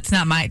thing. That's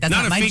not my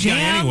Not a my feet jam,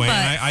 guy anyway.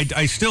 but-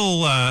 I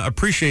still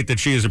appreciate that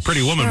she is a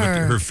pretty woman, but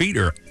Sure. her feet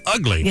are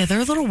ugly. Yeah,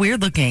 they're a little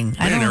weird looking.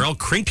 Man, they're all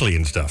crinkly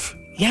and stuff.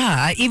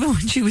 Yeah, even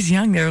when she was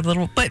young, they're a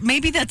little. But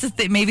maybe that's a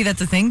maybe that's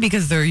a thing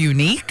because they're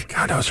unique.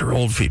 God, those are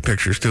old feet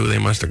pictures too. They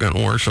must have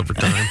gotten worse over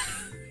time.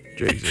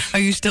 Jesus. Are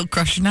you still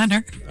crushing on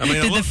her? I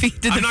mean, Did the feet?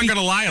 I'm not going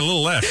to lie, a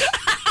little less.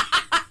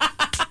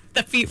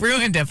 The feet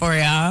ruined it for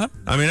you, huh?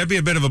 I mean, that'd be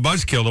a bit of a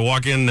buzzkill to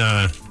walk in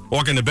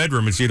the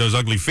bedroom and see those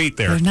ugly feet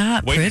there. They're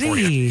not waiting for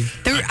pretty. you.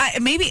 They're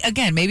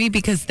maybe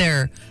because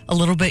they're a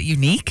little bit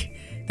unique.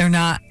 They're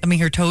not. I mean,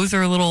 her toes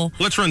are a little.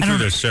 Let's run through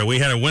this. We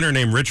had a winner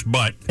named Rich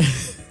Butt.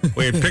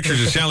 We had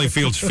pictures of Sally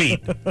Field's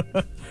feet.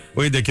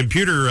 We had the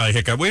computer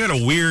hiccup. We had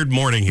a weird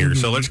morning here,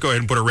 so let's go ahead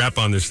and put a wrap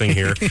on this thing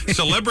here.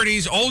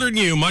 Celebrities older than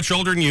you, much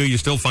older than you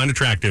still find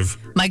attractive.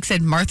 Mike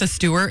said Martha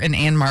Stewart and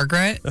Anne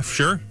Margaret.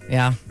 Sure.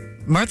 Yeah.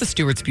 Martha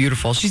Stewart's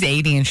beautiful. She's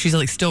 80 and she's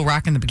like still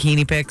rocking the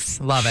bikini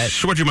pics. Love it.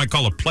 So what you might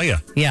call a playa.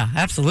 Yeah,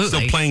 absolutely.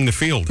 Still playing the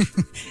field.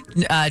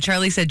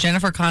 Charlie said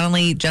Jennifer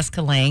Connelly,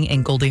 Jessica Lange,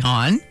 and Goldie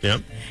Hawn.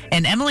 Yep.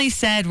 And Emily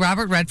said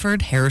Robert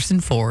Redford,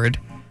 Harrison Ford.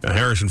 A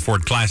Harrison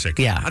Ford classic.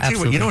 Yeah, I'll tell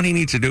absolutely. you what he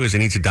needs to do is he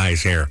needs to dye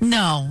his hair.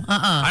 No,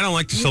 I don't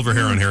like the silver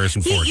hair on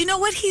Harrison Ford. You know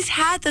what? He's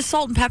had the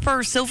salt and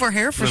pepper silver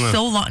hair for No.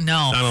 so long.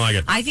 No. I don't like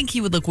it. I think he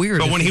would look weird.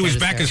 But if when he was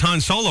had his back hair. as Han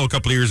Solo a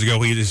couple of years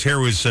ago, his hair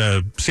was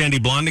sandy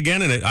blonde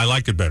again, and I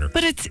liked it better.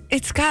 But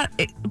it's got.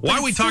 Why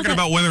are we talking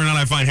about whether or not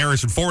I find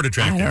Harrison Ford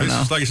attractive? I don't This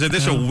know. is, like I said,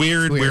 this is a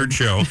weird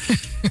show.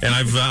 And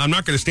I'm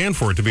not going to stand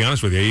for it, to be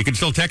honest with you. You can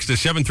still text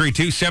us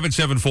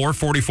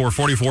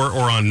 732-774-4444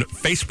 or on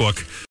Facebook.